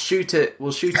vision. We'll shoot it.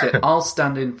 I'll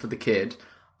stand in for the kid.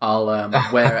 I'll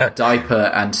wear a diaper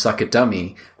and suck a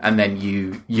dummy, and then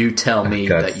you tell me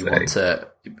that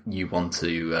you want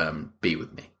to be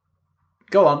with me.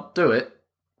 Go on, do it.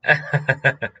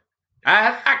 And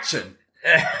action.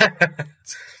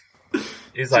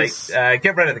 He's like,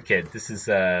 get rid of the kid. This is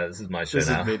my show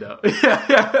now. This is me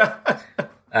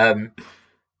now.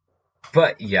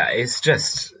 But yeah, it's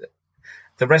just.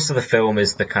 The rest of the film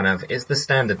is it's the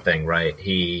standard thing, right?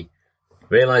 He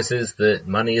realizes that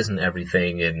money isn't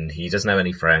everything and he doesn't have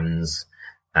any friends.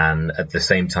 And at the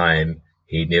same time,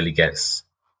 he nearly gets,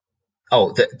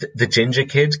 the ginger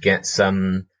kid gets,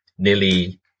 the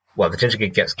ginger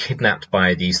kid gets kidnapped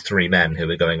by these three men who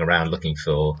were going around looking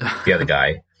for the other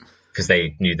guy because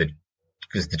they knew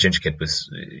because the ginger kid was,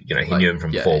 he knew him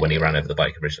from before when he ran over the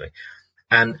bike originally.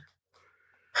 And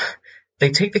they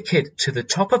take the kid to the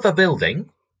top of a building.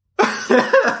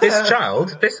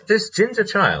 This ginger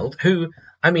child, who,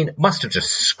 must have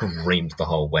just screamed the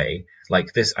whole way.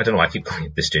 Like this, I don't know why I keep calling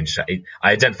it this ginger child.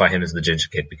 I identify him as the ginger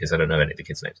kid because I don't know any of the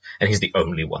kids' names. And he's the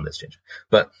only one that's ginger.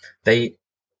 But they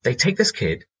take this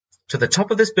kid to the top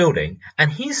of this building,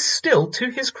 and he's still, to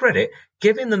his credit,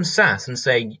 giving them sass and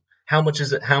saying, how much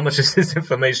is this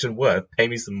information worth? Pay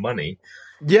me some money.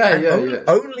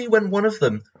 Only when one of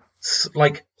them,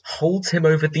 holds him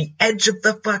over the edge of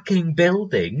the fucking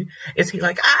building is he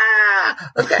like,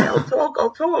 okay, I'll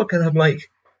talk. And I'm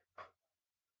like,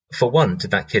 for one,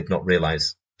 did that kid not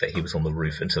realize that he was on the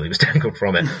roof until he was dangled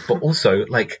from it? But also,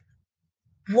 like,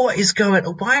 what is going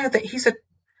on? Why are they, he's a,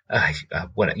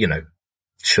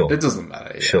 sure. It doesn't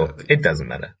matter. Yeah, sure. It doesn't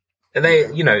matter.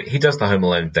 They, he does the Home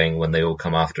Alone thing when they all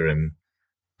come after him.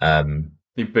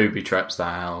 He booby traps the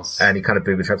house. And he kind of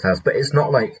booby traps the house, but it's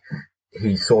not like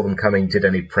he saw them coming, did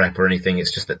any prep or anything.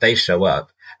 It's just that they show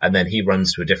up and then he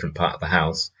runs to a different part of the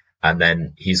house and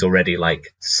then he's already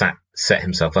set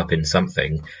himself up in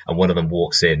something and one of them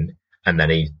walks in and then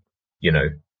he,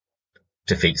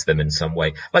 defeats them in some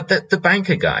way. Like the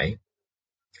banker guy,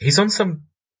 the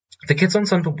kid's on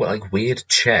some weird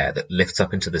chair that lifts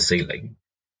up into the ceiling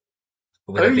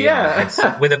with a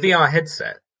VR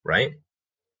headset, right?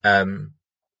 And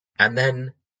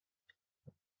then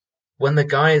when the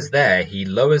guy is there, he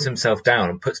lowers himself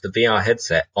down and puts the VR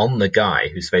headset on the guy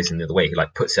who's facing the other way. He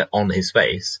puts it on his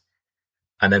face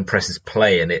and then presses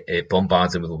play and it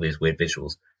bombards him with all these weird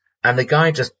visuals. And the guy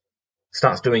just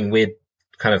starts doing weird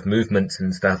kind of movements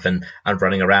and stuff and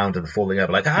running around and falling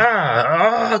over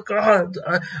God,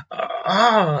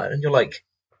 and you're like,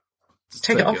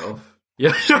 take it off.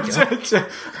 Yeah. Because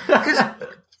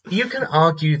you can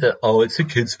argue that, it's a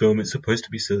kid's film, it's supposed to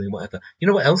be silly and whatever. You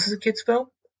know what else is a kid's film?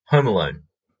 Home Alone.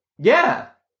 Yeah.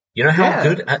 You know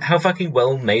how fucking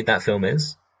well made that film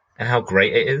is? And how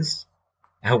great it is?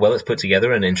 How well it's put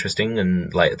together and interesting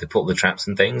and they put all the traps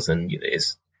and things and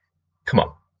it's... Come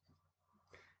on.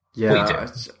 Yeah.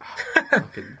 It's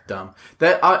fucking dumb.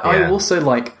 I also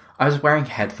I was wearing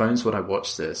headphones when I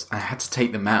watched this. I had to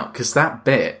take them out because that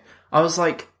bit, I was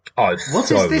like,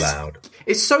 what is this? Loud.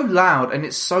 It's so loud and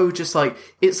it's so just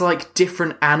it's like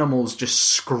different animals just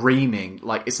screaming.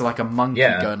 It's like a monkey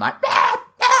going like,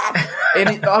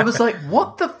 and I was like,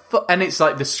 what the fuck? And it's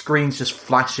like the screen's just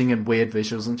flashing and weird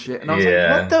visuals and shit. And I was like,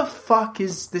 what the fuck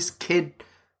is this kid?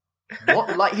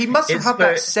 What? He must have had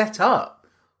that set up.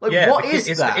 What is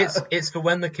that? It's for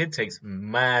when the kid takes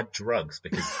mad drugs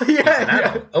because he's an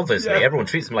adult. Obviously, everyone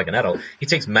treats him like an adult. He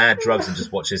takes mad drugs and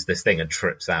just watches this thing and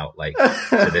trips out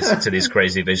to these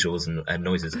crazy visuals and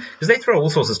noises. Because they throw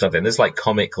all sorts of stuff in. There's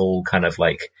comical kind of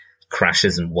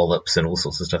crashes and wallops and all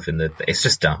sorts of stuff it's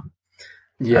just dumb.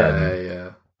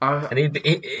 Yeah. And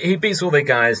he beats all the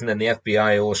guys, and then the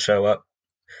FBI all show up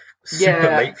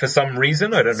super late for some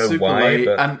reason. I don't know why. Late.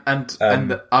 But,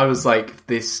 and I was like,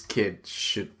 this kid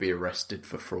should be arrested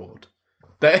for fraud.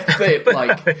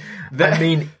 I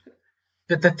mean,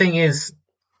 but the thing is,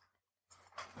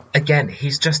 again,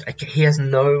 he has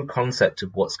no concept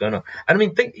of what's going on. And I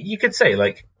mean, you could say,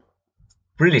 like,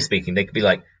 really speaking, they could be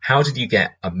like, how did you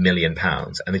get £1 million?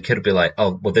 And the kid would be like,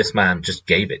 oh, well, this man just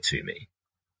gave it to me.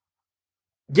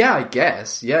 Yeah, I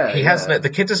guess. Yeah. The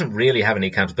kid doesn't really have any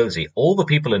accountability. All the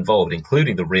people involved,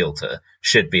 including the realtor,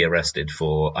 should be arrested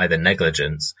for either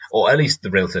negligence, or at least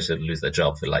the realtor should lose their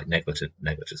job for like negligence.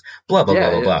 Blah blah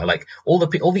blah blah blah. Like all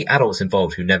the adults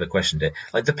involved who never questioned it.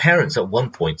 Like the parents at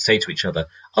one point say to each other,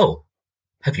 "Oh,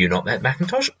 have you not met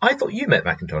Macintosh? I thought you met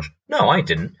Macintosh. No, I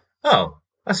didn't. Oh,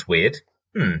 that's weird.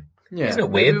 Yeah, isn't it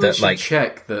weird that should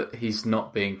check that he's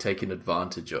not being taken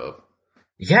advantage of?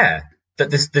 Yeah. That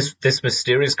this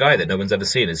mysterious guy that no one's ever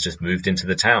seen has just moved into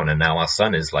the town, and now our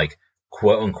son is like,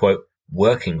 quote unquote,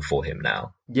 working for him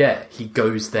now. Yeah, he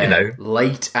goes there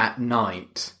late at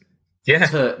night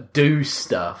to do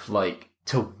stuff, like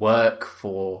to work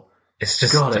for. It's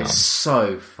just dumb. It's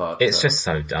so fucked. It's just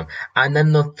so dumb. And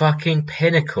then the fucking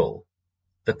pinnacle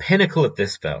of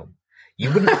this film.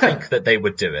 You wouldn't think that they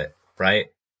would do it, right?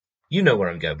 You know where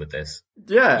I'm going with this.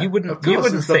 Yeah, you wouldn't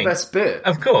it's think the best bit.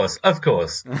 Of course.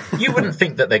 You wouldn't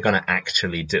think that they're going to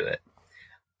actually do it,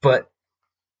 but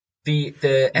the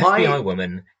FBI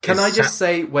woman. Can I just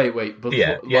say? Wait.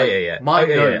 Before, yeah.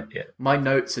 My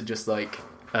notes are just like.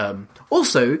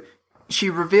 Also, she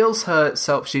reveals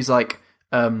herself. She's like,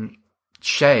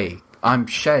 Shay. I'm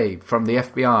Shay from the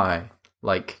FBI.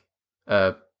 Like,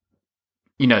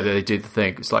 you know, they do the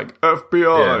thing. It's like,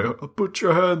 FBI, put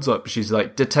your hands up. She's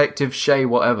like, Detective Shay,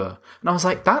 whatever. And I was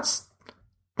like, that's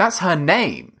her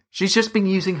name. She's just been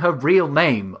using her real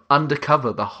name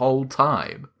undercover the whole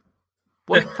time.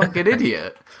 What a fucking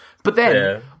idiot. But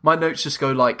then, my notes just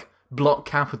go like, block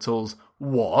capitals,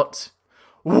 what?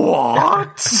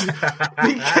 Because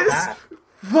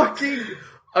fucking,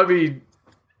 I mean,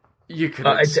 you can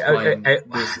explain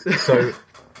this.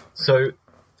 So,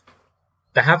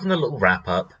 they're having a little wrap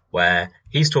up where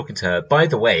he's talking to her. By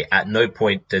the way, at no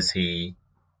point does he.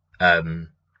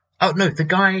 The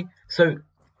guy. So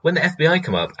when the FBI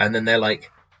come up, and then they're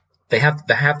like, they have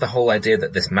the whole idea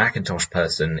that this Macintosh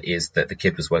person is that the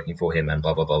kid was working for him, and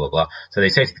blah blah blah blah blah. So they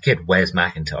say to the kid, "Where's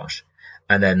Macintosh?"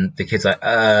 And then the kid's like,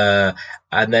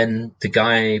 and then the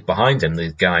guy behind him,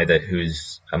 the guy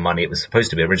whose money it was supposed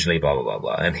to be originally, blah blah blah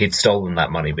blah, and he'd stolen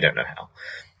that money. We don't know how.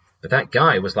 But that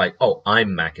guy was like, "Oh,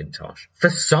 I'm Macintosh." For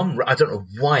I don't know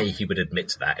why he would admit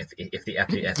to that if the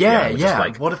FBI was just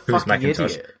like, what a "Who's fucking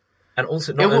Macintosh?" idiot. And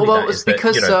also, not only that, is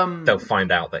because that, they'll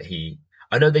find out that he.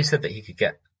 I know they said that he could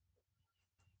get.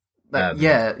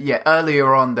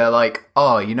 Earlier on, they're like,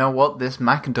 "Oh, you know what? This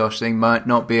Macintosh thing might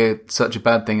not be such a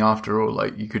bad thing after all.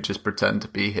 Like, you could just pretend to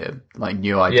be him. Like,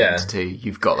 new identity.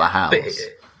 You've got the house."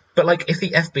 But like, if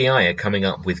the FBI are coming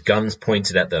up with guns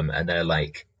pointed at them and they're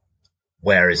like,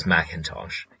 "Where is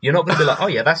Macintosh?" You're not going to be like, "Oh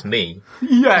yeah, that's me."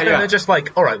 They're just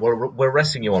like, "All right, we're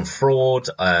arresting you on fraud,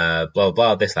 blah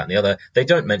blah, this, that, and the other." They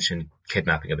don't mention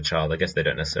kidnapping of a child. I guess they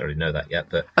don't necessarily know that yet,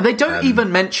 but and they don't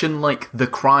even mention like the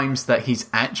crimes that he's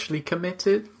actually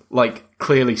committed, like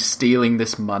clearly stealing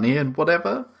this money and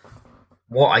whatever.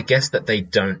 Well, I guess that they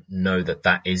don't know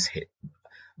that is hit.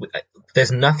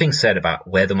 There's nothing said about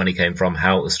where the money came from,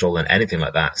 how it was stolen, anything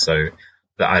like that. So,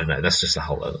 I don't know. That's just a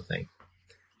whole other thing.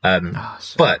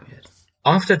 But weird.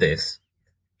 After this,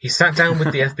 he sat down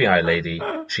with the FBI lady.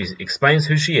 She explains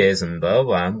who she is and blah,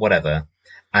 blah, blah, whatever.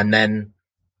 And then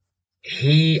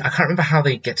I can't remember how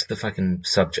they get to the fucking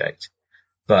subject,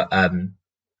 but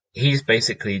he's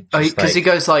basically just because he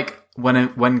goes like,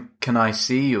 when can I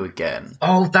see you again?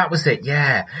 Oh, that was it.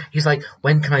 Yeah. He's like,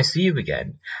 when can I see you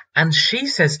again? And she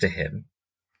says to him,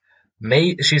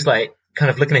 she's like, kind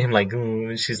of looking at him like,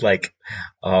 she's like,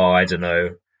 oh, I don't know.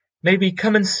 Maybe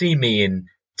come and see me in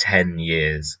 10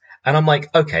 years. And I'm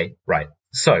like, okay, right.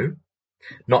 So,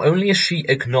 not only is she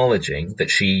acknowledging that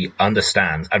she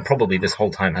understands, and probably this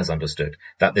whole time has understood,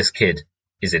 that this kid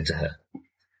is into her.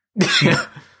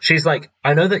 She's like,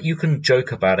 I know that you can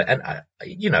joke about it, and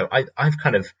I've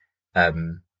kind of,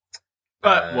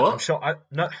 what? I'm sure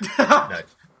no.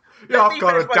 Yeah, I've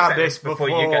got to done this before.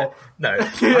 You get, no,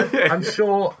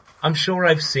 I'm sure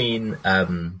I've seen,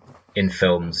 in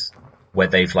films, where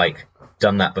they've like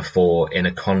done that before in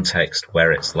a context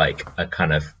where it's like a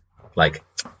kind of like,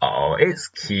 oh, it's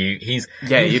cute.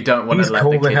 You don't want to let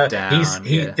the kid down.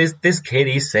 This kid,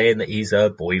 he's saying that he's her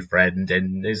boyfriend,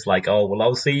 and is like, oh, well,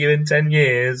 I'll see you in 10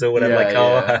 years or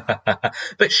whatever.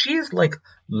 But she's like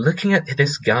looking at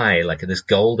this guy, like at this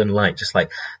golden light, just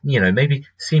like, maybe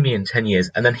see me in 10 years.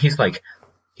 And then he's like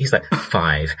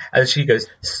 5, and she goes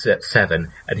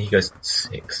 7, and he goes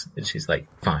 6, and she's like,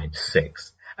 fine,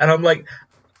 6, and I'm like,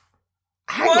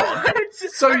 what?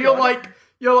 So you're like,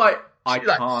 I she's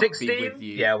can't like, 16? be with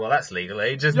you. Yeah, well, that's legal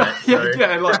age, isn't it?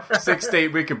 Yeah, like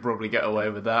 16, we could probably get away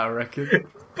with that, I reckon.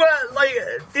 But like,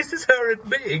 this is her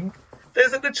admitting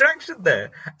there's an attraction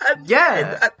there, and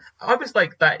and I was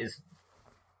like, that is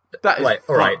like,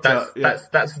 all right,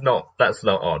 that's not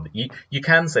on. You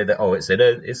can say that, oh, it's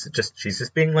just she's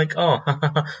just being like, oh,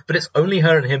 but it's only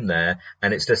her and him there,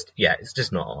 and it's just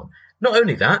not on. Not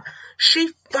only that, she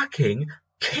fucking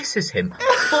kisses him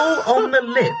full on the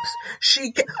lips.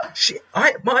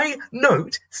 My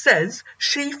note says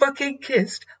she fucking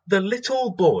kissed the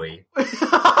little boy. Right?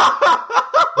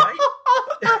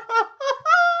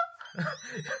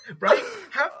 Right?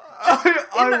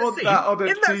 I want that on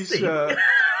a t-shirt.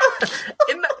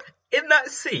 In that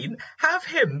scene, have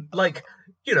him, like,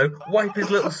 wipe his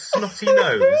little snotty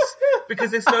nose,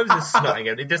 because his nose is snotting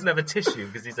and he doesn't have a tissue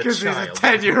because he's a child. He's a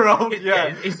 10-year-old,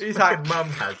 his fucking mum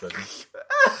has him.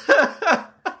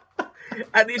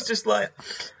 And he's just like,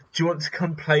 do you want to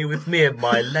come play with me and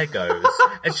my Legos?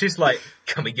 And she's like,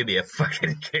 come and give me a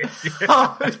fucking kiss.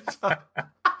 Oh, it's so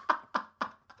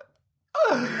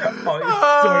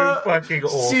fucking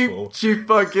awful. She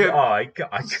fucking... Oh, I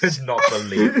could not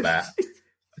believe that.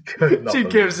 She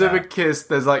gives him a kiss,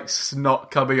 there's like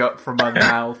snot coming up from her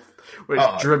mouth, which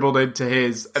dribbled into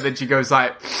his, and then she goes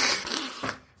like,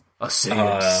 I'll see you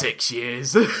in 6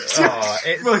 years.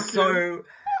 It's so...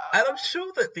 And I'm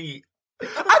sure that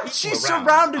and she's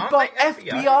surrounded by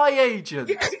FBI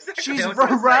agents. Yeah, exactly. She's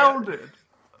surrounded.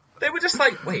 They were just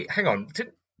like, wait, hang on.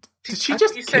 Did she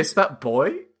just kiss that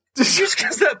boy? Did you just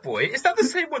kiss that boy? Is that the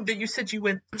same one that you said you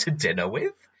went to dinner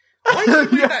with? Why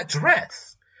did you wear that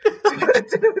dress? To go to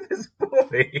dinner with this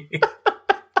boy?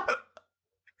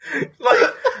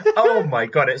 Like, oh my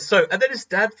god, it's so... And then his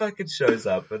dad fucking shows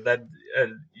up, and then,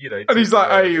 and he's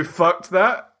like, hey, you fucked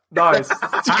that? Nice.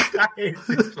 It's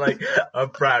just like, I'm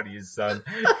proud of you, son.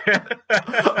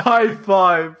 High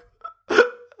five.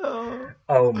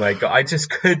 Oh my god, I just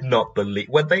could not believe...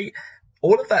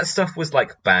 all of that stuff was,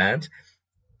 like, bad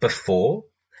before,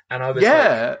 and I was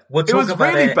like, we'll talk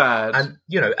about really bad. And,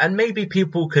 and maybe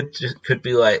people could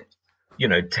be like,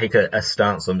 take a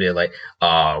stance on being like,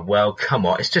 well, come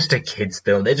on, it's just a kid's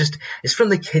film. It's from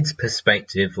the kid's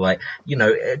perspective, like,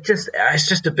 it's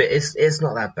just a bit, it's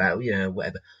not that bad,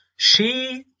 whatever.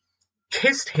 She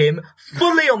kissed him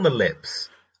fully on the lips.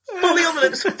 Fully on the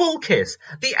lips, full kiss.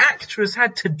 The actress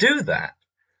had to do that.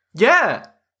 Yeah.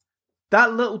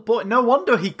 That little boy, no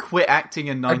wonder he quit acting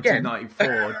in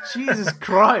 1994. Jesus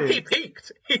Christ. He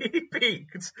peaked. He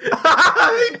peaked.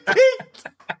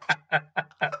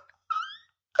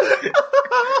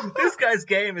 This guy's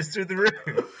game is through the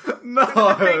roof. No.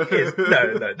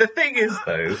 The thing is,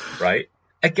 though, right?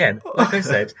 Again, like I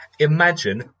said,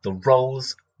 imagine the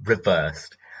roles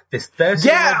reversed. This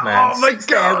 30-year-old man sits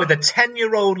there with a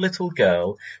 10-year-old little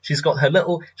girl. She's got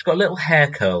little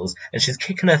hair curls, and she's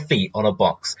kicking her feet on a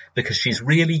box because she's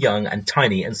really young and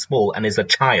tiny and small and is a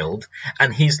child.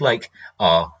 And he's like,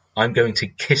 I'm going to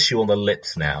kiss you on the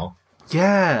lips now.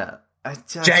 Yeah.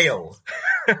 Jail.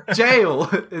 Jail.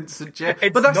 It's a jail.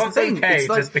 But that's not the thing. Okay it's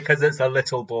like... just because it's a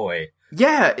little boy.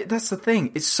 Yeah, that's the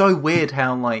thing. It's so weird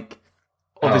how, like,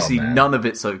 obviously none of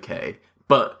it's okay.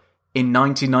 But in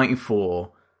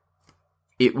 1994...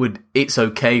 It would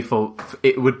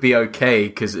be okay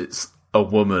because it's a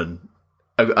woman,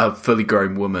 a fully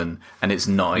grown woman, and it's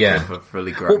not okay for a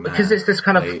fully grown man. Because it's this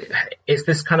kind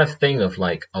of thing of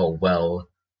like, oh well,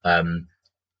 a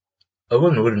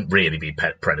woman wouldn't really be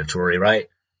predatory, right?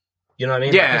 You know what I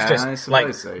mean? Yeah, it's just, I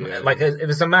suppose so. Yeah. Like if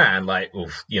it's a man, like,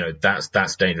 oof,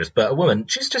 that's dangerous. But a woman,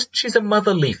 she's a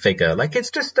motherly figure. Like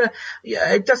it's just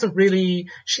it doesn't really.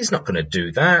 She's not going to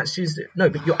do that.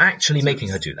 But you're actually making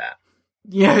her do that.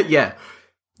 Yeah.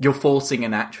 You're forcing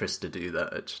an actress to do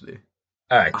that, actually.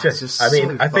 I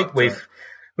think we've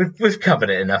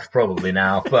covered it enough probably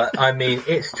now, but I mean,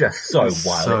 it's just so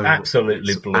wild. It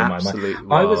absolutely blew my mind.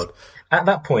 Wild. At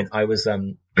that point, I was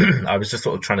just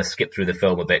sort of trying to skip through the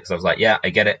film a bit because I was like, yeah,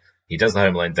 I get it. He does the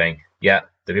Home Alone thing. Yeah,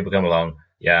 the people come along.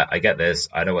 Yeah, I get this.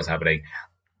 I know what's happening.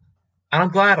 And I'm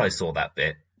glad I saw that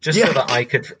bit just so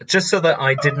that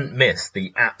I didn't miss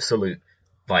the absolute,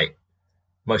 like,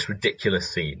 most ridiculous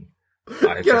scene.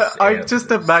 I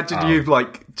just imagine you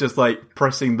just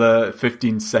pressing the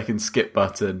 15-second skip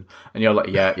button, and you're like,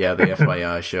 yeah, the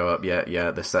FYI show up,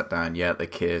 yeah, they sat down, yeah, they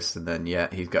kissed, and then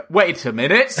he's got. Wait a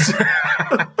minute.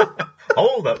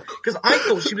 Hold up, because I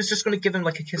thought she was just going to give him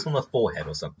like a kiss on the forehead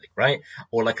or something, right?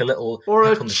 Or like a little or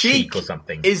on the cheek or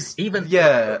something.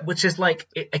 Which is like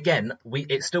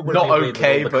it still wouldn't not be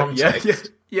okay, with all the but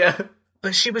context. yeah.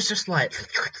 But she was just like,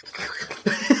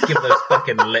 give those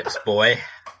fucking lips, boy.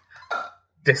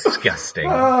 Disgusting.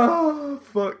 Oh,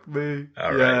 fuck me.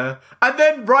 All yeah. right. And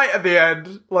then right at the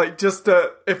end,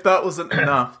 if that wasn't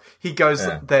enough, he goes,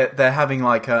 they're having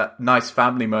like a nice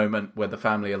family moment where the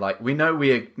family are like, we know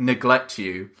we neglect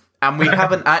you, and we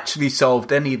haven't actually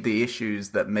solved any of the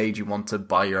issues that made you want to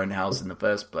buy your own house in the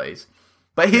first place.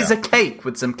 But here's a cake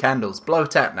with some candles. Blow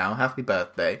it out now. Happy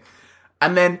birthday.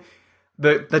 And then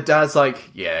the dad's like,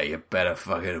 yeah, you better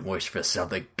fucking wish for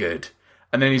something good.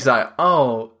 And then he's like,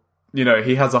 oh...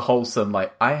 he has a wholesome,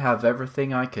 I have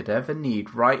everything I could ever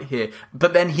need right here.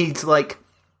 But then he's,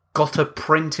 got a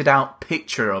printed out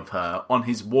picture of her on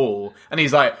his wall. And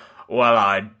he's like, well,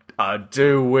 I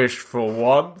do wish for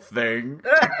one thing.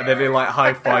 And then he,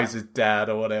 high-fives his dad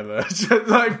or whatever.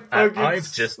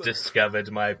 I've just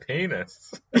discovered my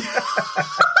penis.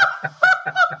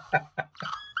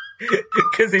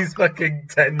 Because he's fucking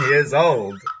 10 years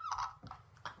old.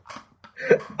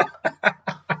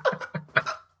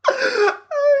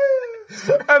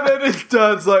 And then his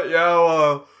dad's like, yeah,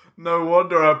 well, no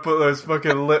wonder I put those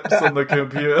fucking lips on the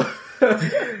computer.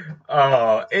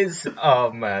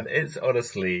 It's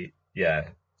honestly, yeah.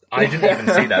 I didn't even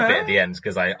see that bit at the end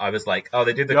because I was like, oh,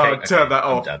 they did the cake. Turn that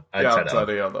off. I'm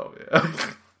turning it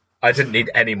off. I didn't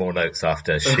need any more notes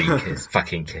after she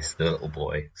fucking kissed the little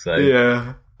boy. So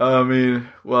yeah, I mean,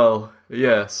 well,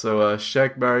 yeah. So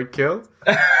Shag, married, killed.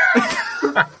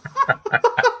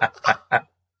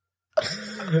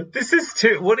 This is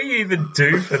too. What do you even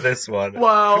do for this one?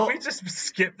 Well, can we just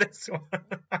skip this one?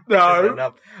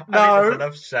 No, there's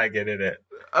enough shagging in it.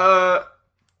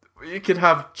 You could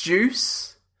have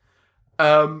Juice,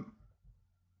 that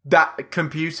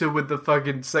computer with the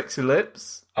fucking sexy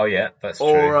lips. Oh yeah, that's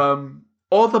true.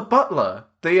 Or the butler,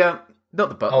 not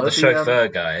the butler, the chauffeur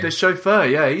guy. The chauffeur,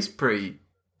 yeah, he's pretty.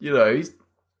 He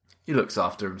looks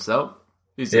after himself.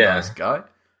 He's a nice guy.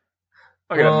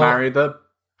 I'm gonna marry the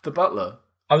butler.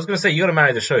 I was going to say, you got to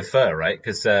marry the chauffeur, right?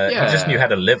 Because he just knew how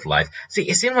to live life. See,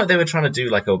 it seemed like they were trying to do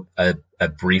like a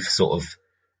brief sort of...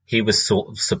 He was sort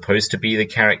of supposed to be the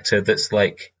character that's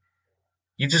like,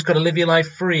 you've just got to live your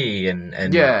life free and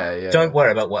don't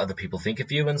worry about what other people think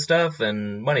of you and stuff,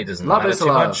 and money doesn't matter too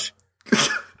much.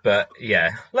 But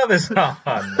yeah, love is fun.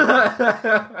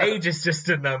 Age is just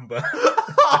a number.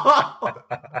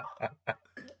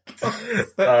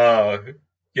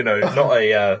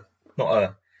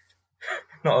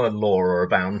 Not a law or a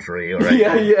boundary or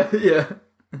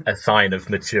a sign of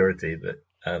maturity,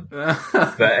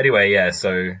 but anyway, yeah.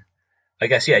 So I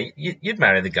guess you'd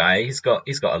marry the guy. He's got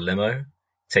a limo,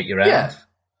 take you around.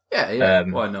 Yeah.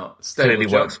 Why not? Clearly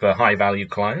works for high value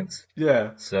clients.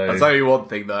 Yeah. So I'll tell you one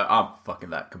thing though, I'm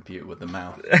fucking that computer with the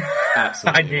mouth.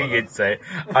 Absolutely. I knew you'd say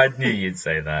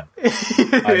that.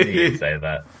 I knew you'd say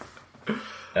that.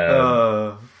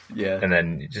 Yeah. And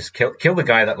then just kill the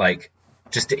guy that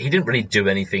he didn't really do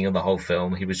anything in the whole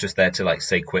film. He was just there to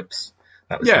say quips.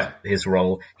 That was his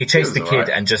role. He chased the kid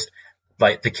and just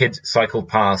the kid cycled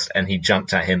past and he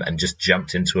jumped at him and just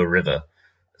jumped into a river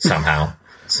somehow.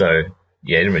 So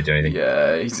yeah, he didn't really do anything.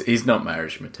 Yeah, he's not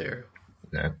marriage material.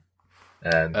 No.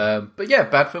 But yeah,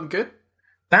 bad film, good.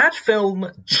 Bad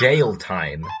film, jail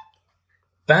time.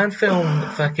 Bad film,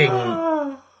 fucking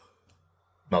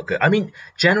not good. I mean,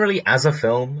 generally as a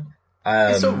film,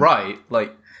 it's alright.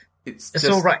 It's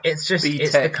all right. It's just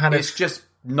it's the kind of it's just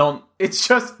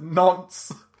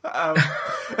nonce.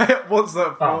 What's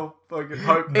that for? Fucking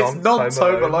Home. It's nonce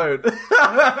Home Alone.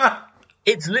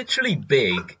 It's literally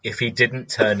Big if he didn't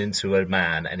turn into a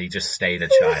man and he just stayed a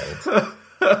child.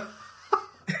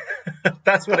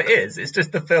 That's what it is. It's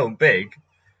just the film Big.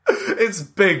 It's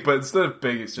Big, but instead of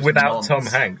Big, it's just without nonce. Tom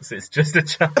Hanks. It's just a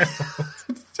child.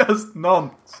 It's just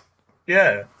nonce.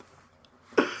 Yeah.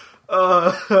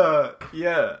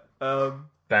 Yeah.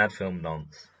 Bad film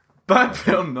nonce. Bad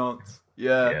film nonce.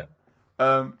 Yeah.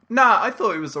 Nah, I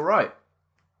thought it was alright.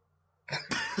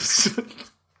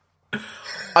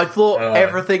 I thought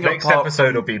everything next apart episode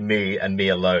from... will be me and me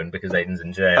alone because Aiden's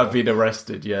in jail. I've been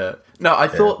arrested, yeah. No, I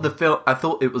thought the film... I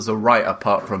thought it was alright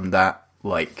apart from that,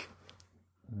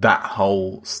 that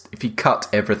whole... If you cut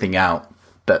everything out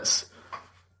that's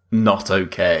not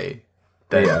okay,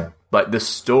 then, the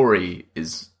story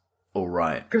is all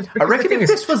right. Because I reckon the thing if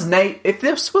is-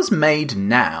 this was made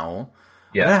now,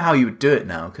 I don't know how you would do it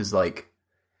now, because like,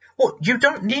 Well, you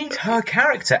don't need her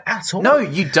character at all. no,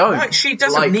 you don't. Like, she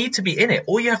doesn't Like- need to be in it.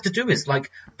 All you have to do is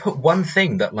like put one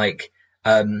thing that like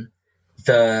the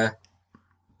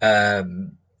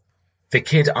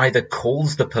kid either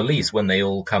calls the police when they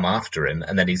all come after him,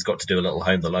 and then he's got to do a little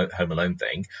Home Alone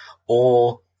thing,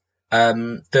 or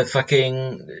the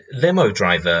fucking limo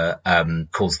driver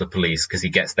calls the police because he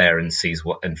gets there and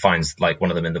finds like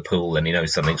one of them in the pool, and he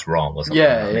knows something's wrong or something.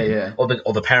 Yeah. Or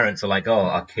the parents are like, "Oh,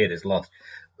 our kid is lost."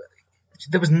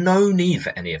 There was no need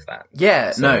for any of that.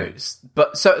 Yeah, no,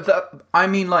 but I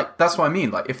mean, like, that's what I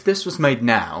mean. Like, if this was made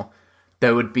now,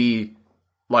 there would be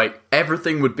like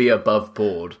everything would be above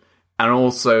board, and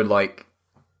also like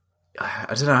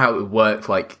I don't know how it would work.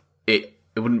 Like, it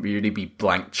wouldn't really be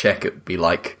blank check. It would be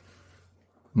like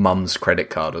mum's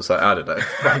credit card or something. I don't know.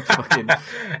 Like, fucking...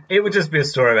 It would just be a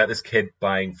story about this kid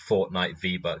buying Fortnite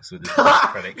V-Bucks with his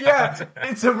credit card. Yeah,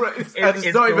 it's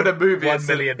not even a movie. 1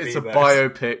 million it's a V-Bucks.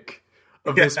 biopic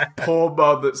of this poor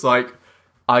mum that's like,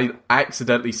 I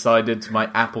accidentally signed into my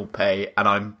Apple Pay and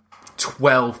I'm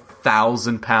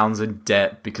 £12,000 in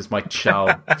debt because my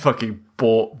child fucking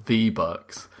bought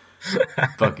V-Bucks.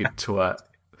 Fucking twat.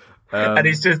 And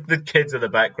he's just the kids in the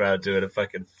background doing a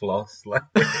fucking floss, like,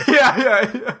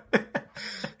 Yeah.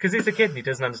 because he's a kid and he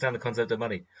doesn't understand the concept of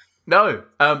money. No,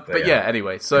 but yeah.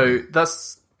 Anyway, so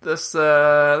that's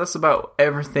about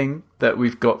everything that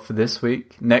we've got for this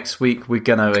week. Next week we're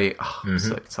gonna be. Oh, I'm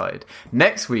so excited.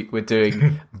 Next week we're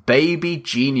doing Baby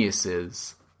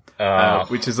Geniuses,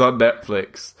 which is on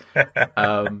Netflix.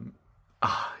 I'm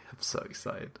so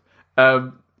excited.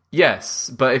 Yes,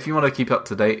 but if you want to keep up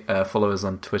to date, follow us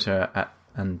on Twitter at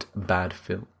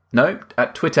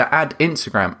Twitter and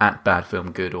Instagram at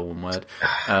badfilmgood, all one word.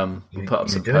 We'll put up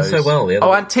some doing posts. so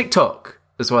well. And TikTok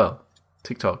as well.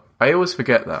 TikTok. I always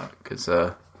forget that because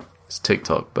it's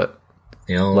TikTok, but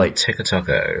The old like TikTok.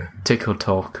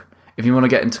 TikTok. If you want to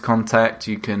get into contact,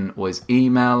 you can always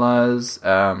email us.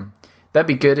 That'd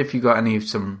be good if you got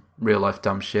some real life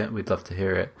dumb shit. We'd love to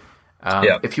hear it.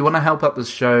 If you want to help out the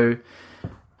show,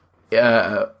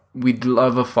 we'd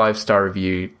love a 5-star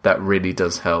review. That really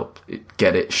does help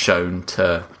get it shown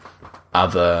to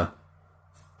other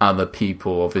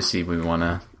people. Obviously, we want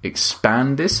to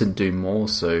expand this and do more,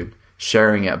 so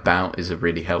sharing it about is a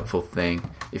really helpful thing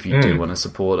if you do want to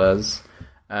support us.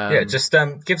 Just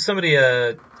give somebody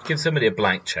a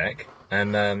blank check,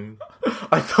 and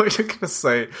I thought you were going to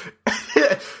say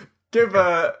give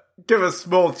a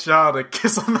small child a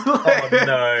kiss on the leg. oh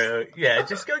no, yeah,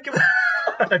 just go give.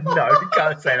 No, you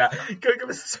can't say that. Go give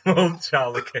a small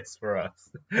child a kiss for us.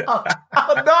 Oh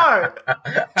no!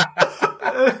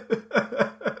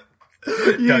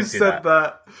 You said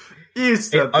that. You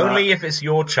said that. Only if it's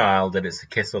your child and it's a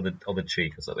kiss on the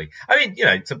cheek or something. I mean,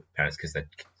 some parents kiss their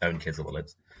own kids on the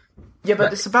lips. Yeah,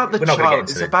 but it's about the we're not gonna child.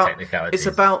 get into the technicalities. It's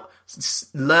about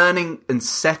learning and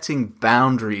setting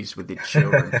boundaries with your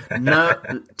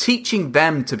children. Teaching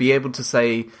them to be able to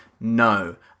say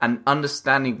no, and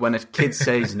understanding when a kid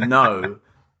says no,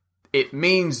 it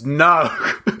means no.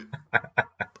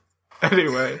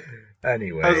 Anyway,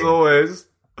 as always,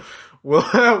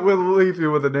 we'll leave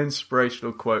you with an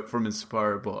inspirational quote from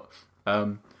InspiroBot.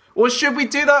 Or should we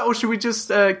do that, or should we just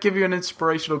give you an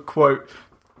inspirational quote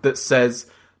that says,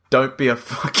 "Don't be a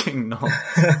fucking nonce."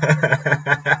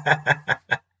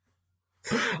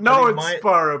 No,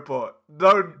 InspiroBot.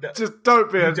 Don't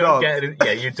be a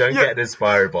nonce. You don't get an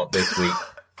InspiroBot this week.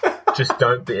 Just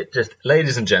don't be. Just,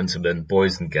 ladies and gentlemen,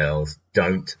 boys and girls,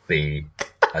 don't be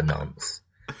a nonce.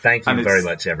 Thank you very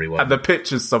much, everyone. And the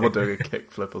picture's someone doing a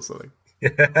kickflip or something.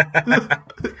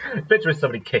 Picture is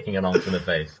somebody kicking a nonce in the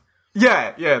face.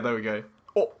 Yeah, there we go.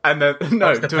 Oh, and then doing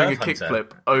a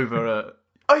kickflip over a.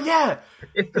 Oh yeah,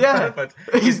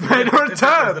 he's made a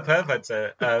return. The Perv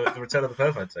Hunter, the Return of the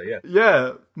Perv Hunter. Yeah.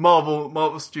 Yeah,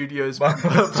 Marvel Studios. All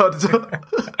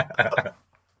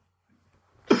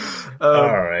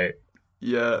right.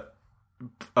 Yeah.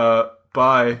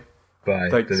 Bye.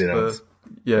 Thanks Don't be nuts.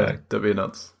 Don't be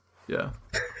nuts. Yeah.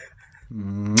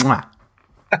 Mwah.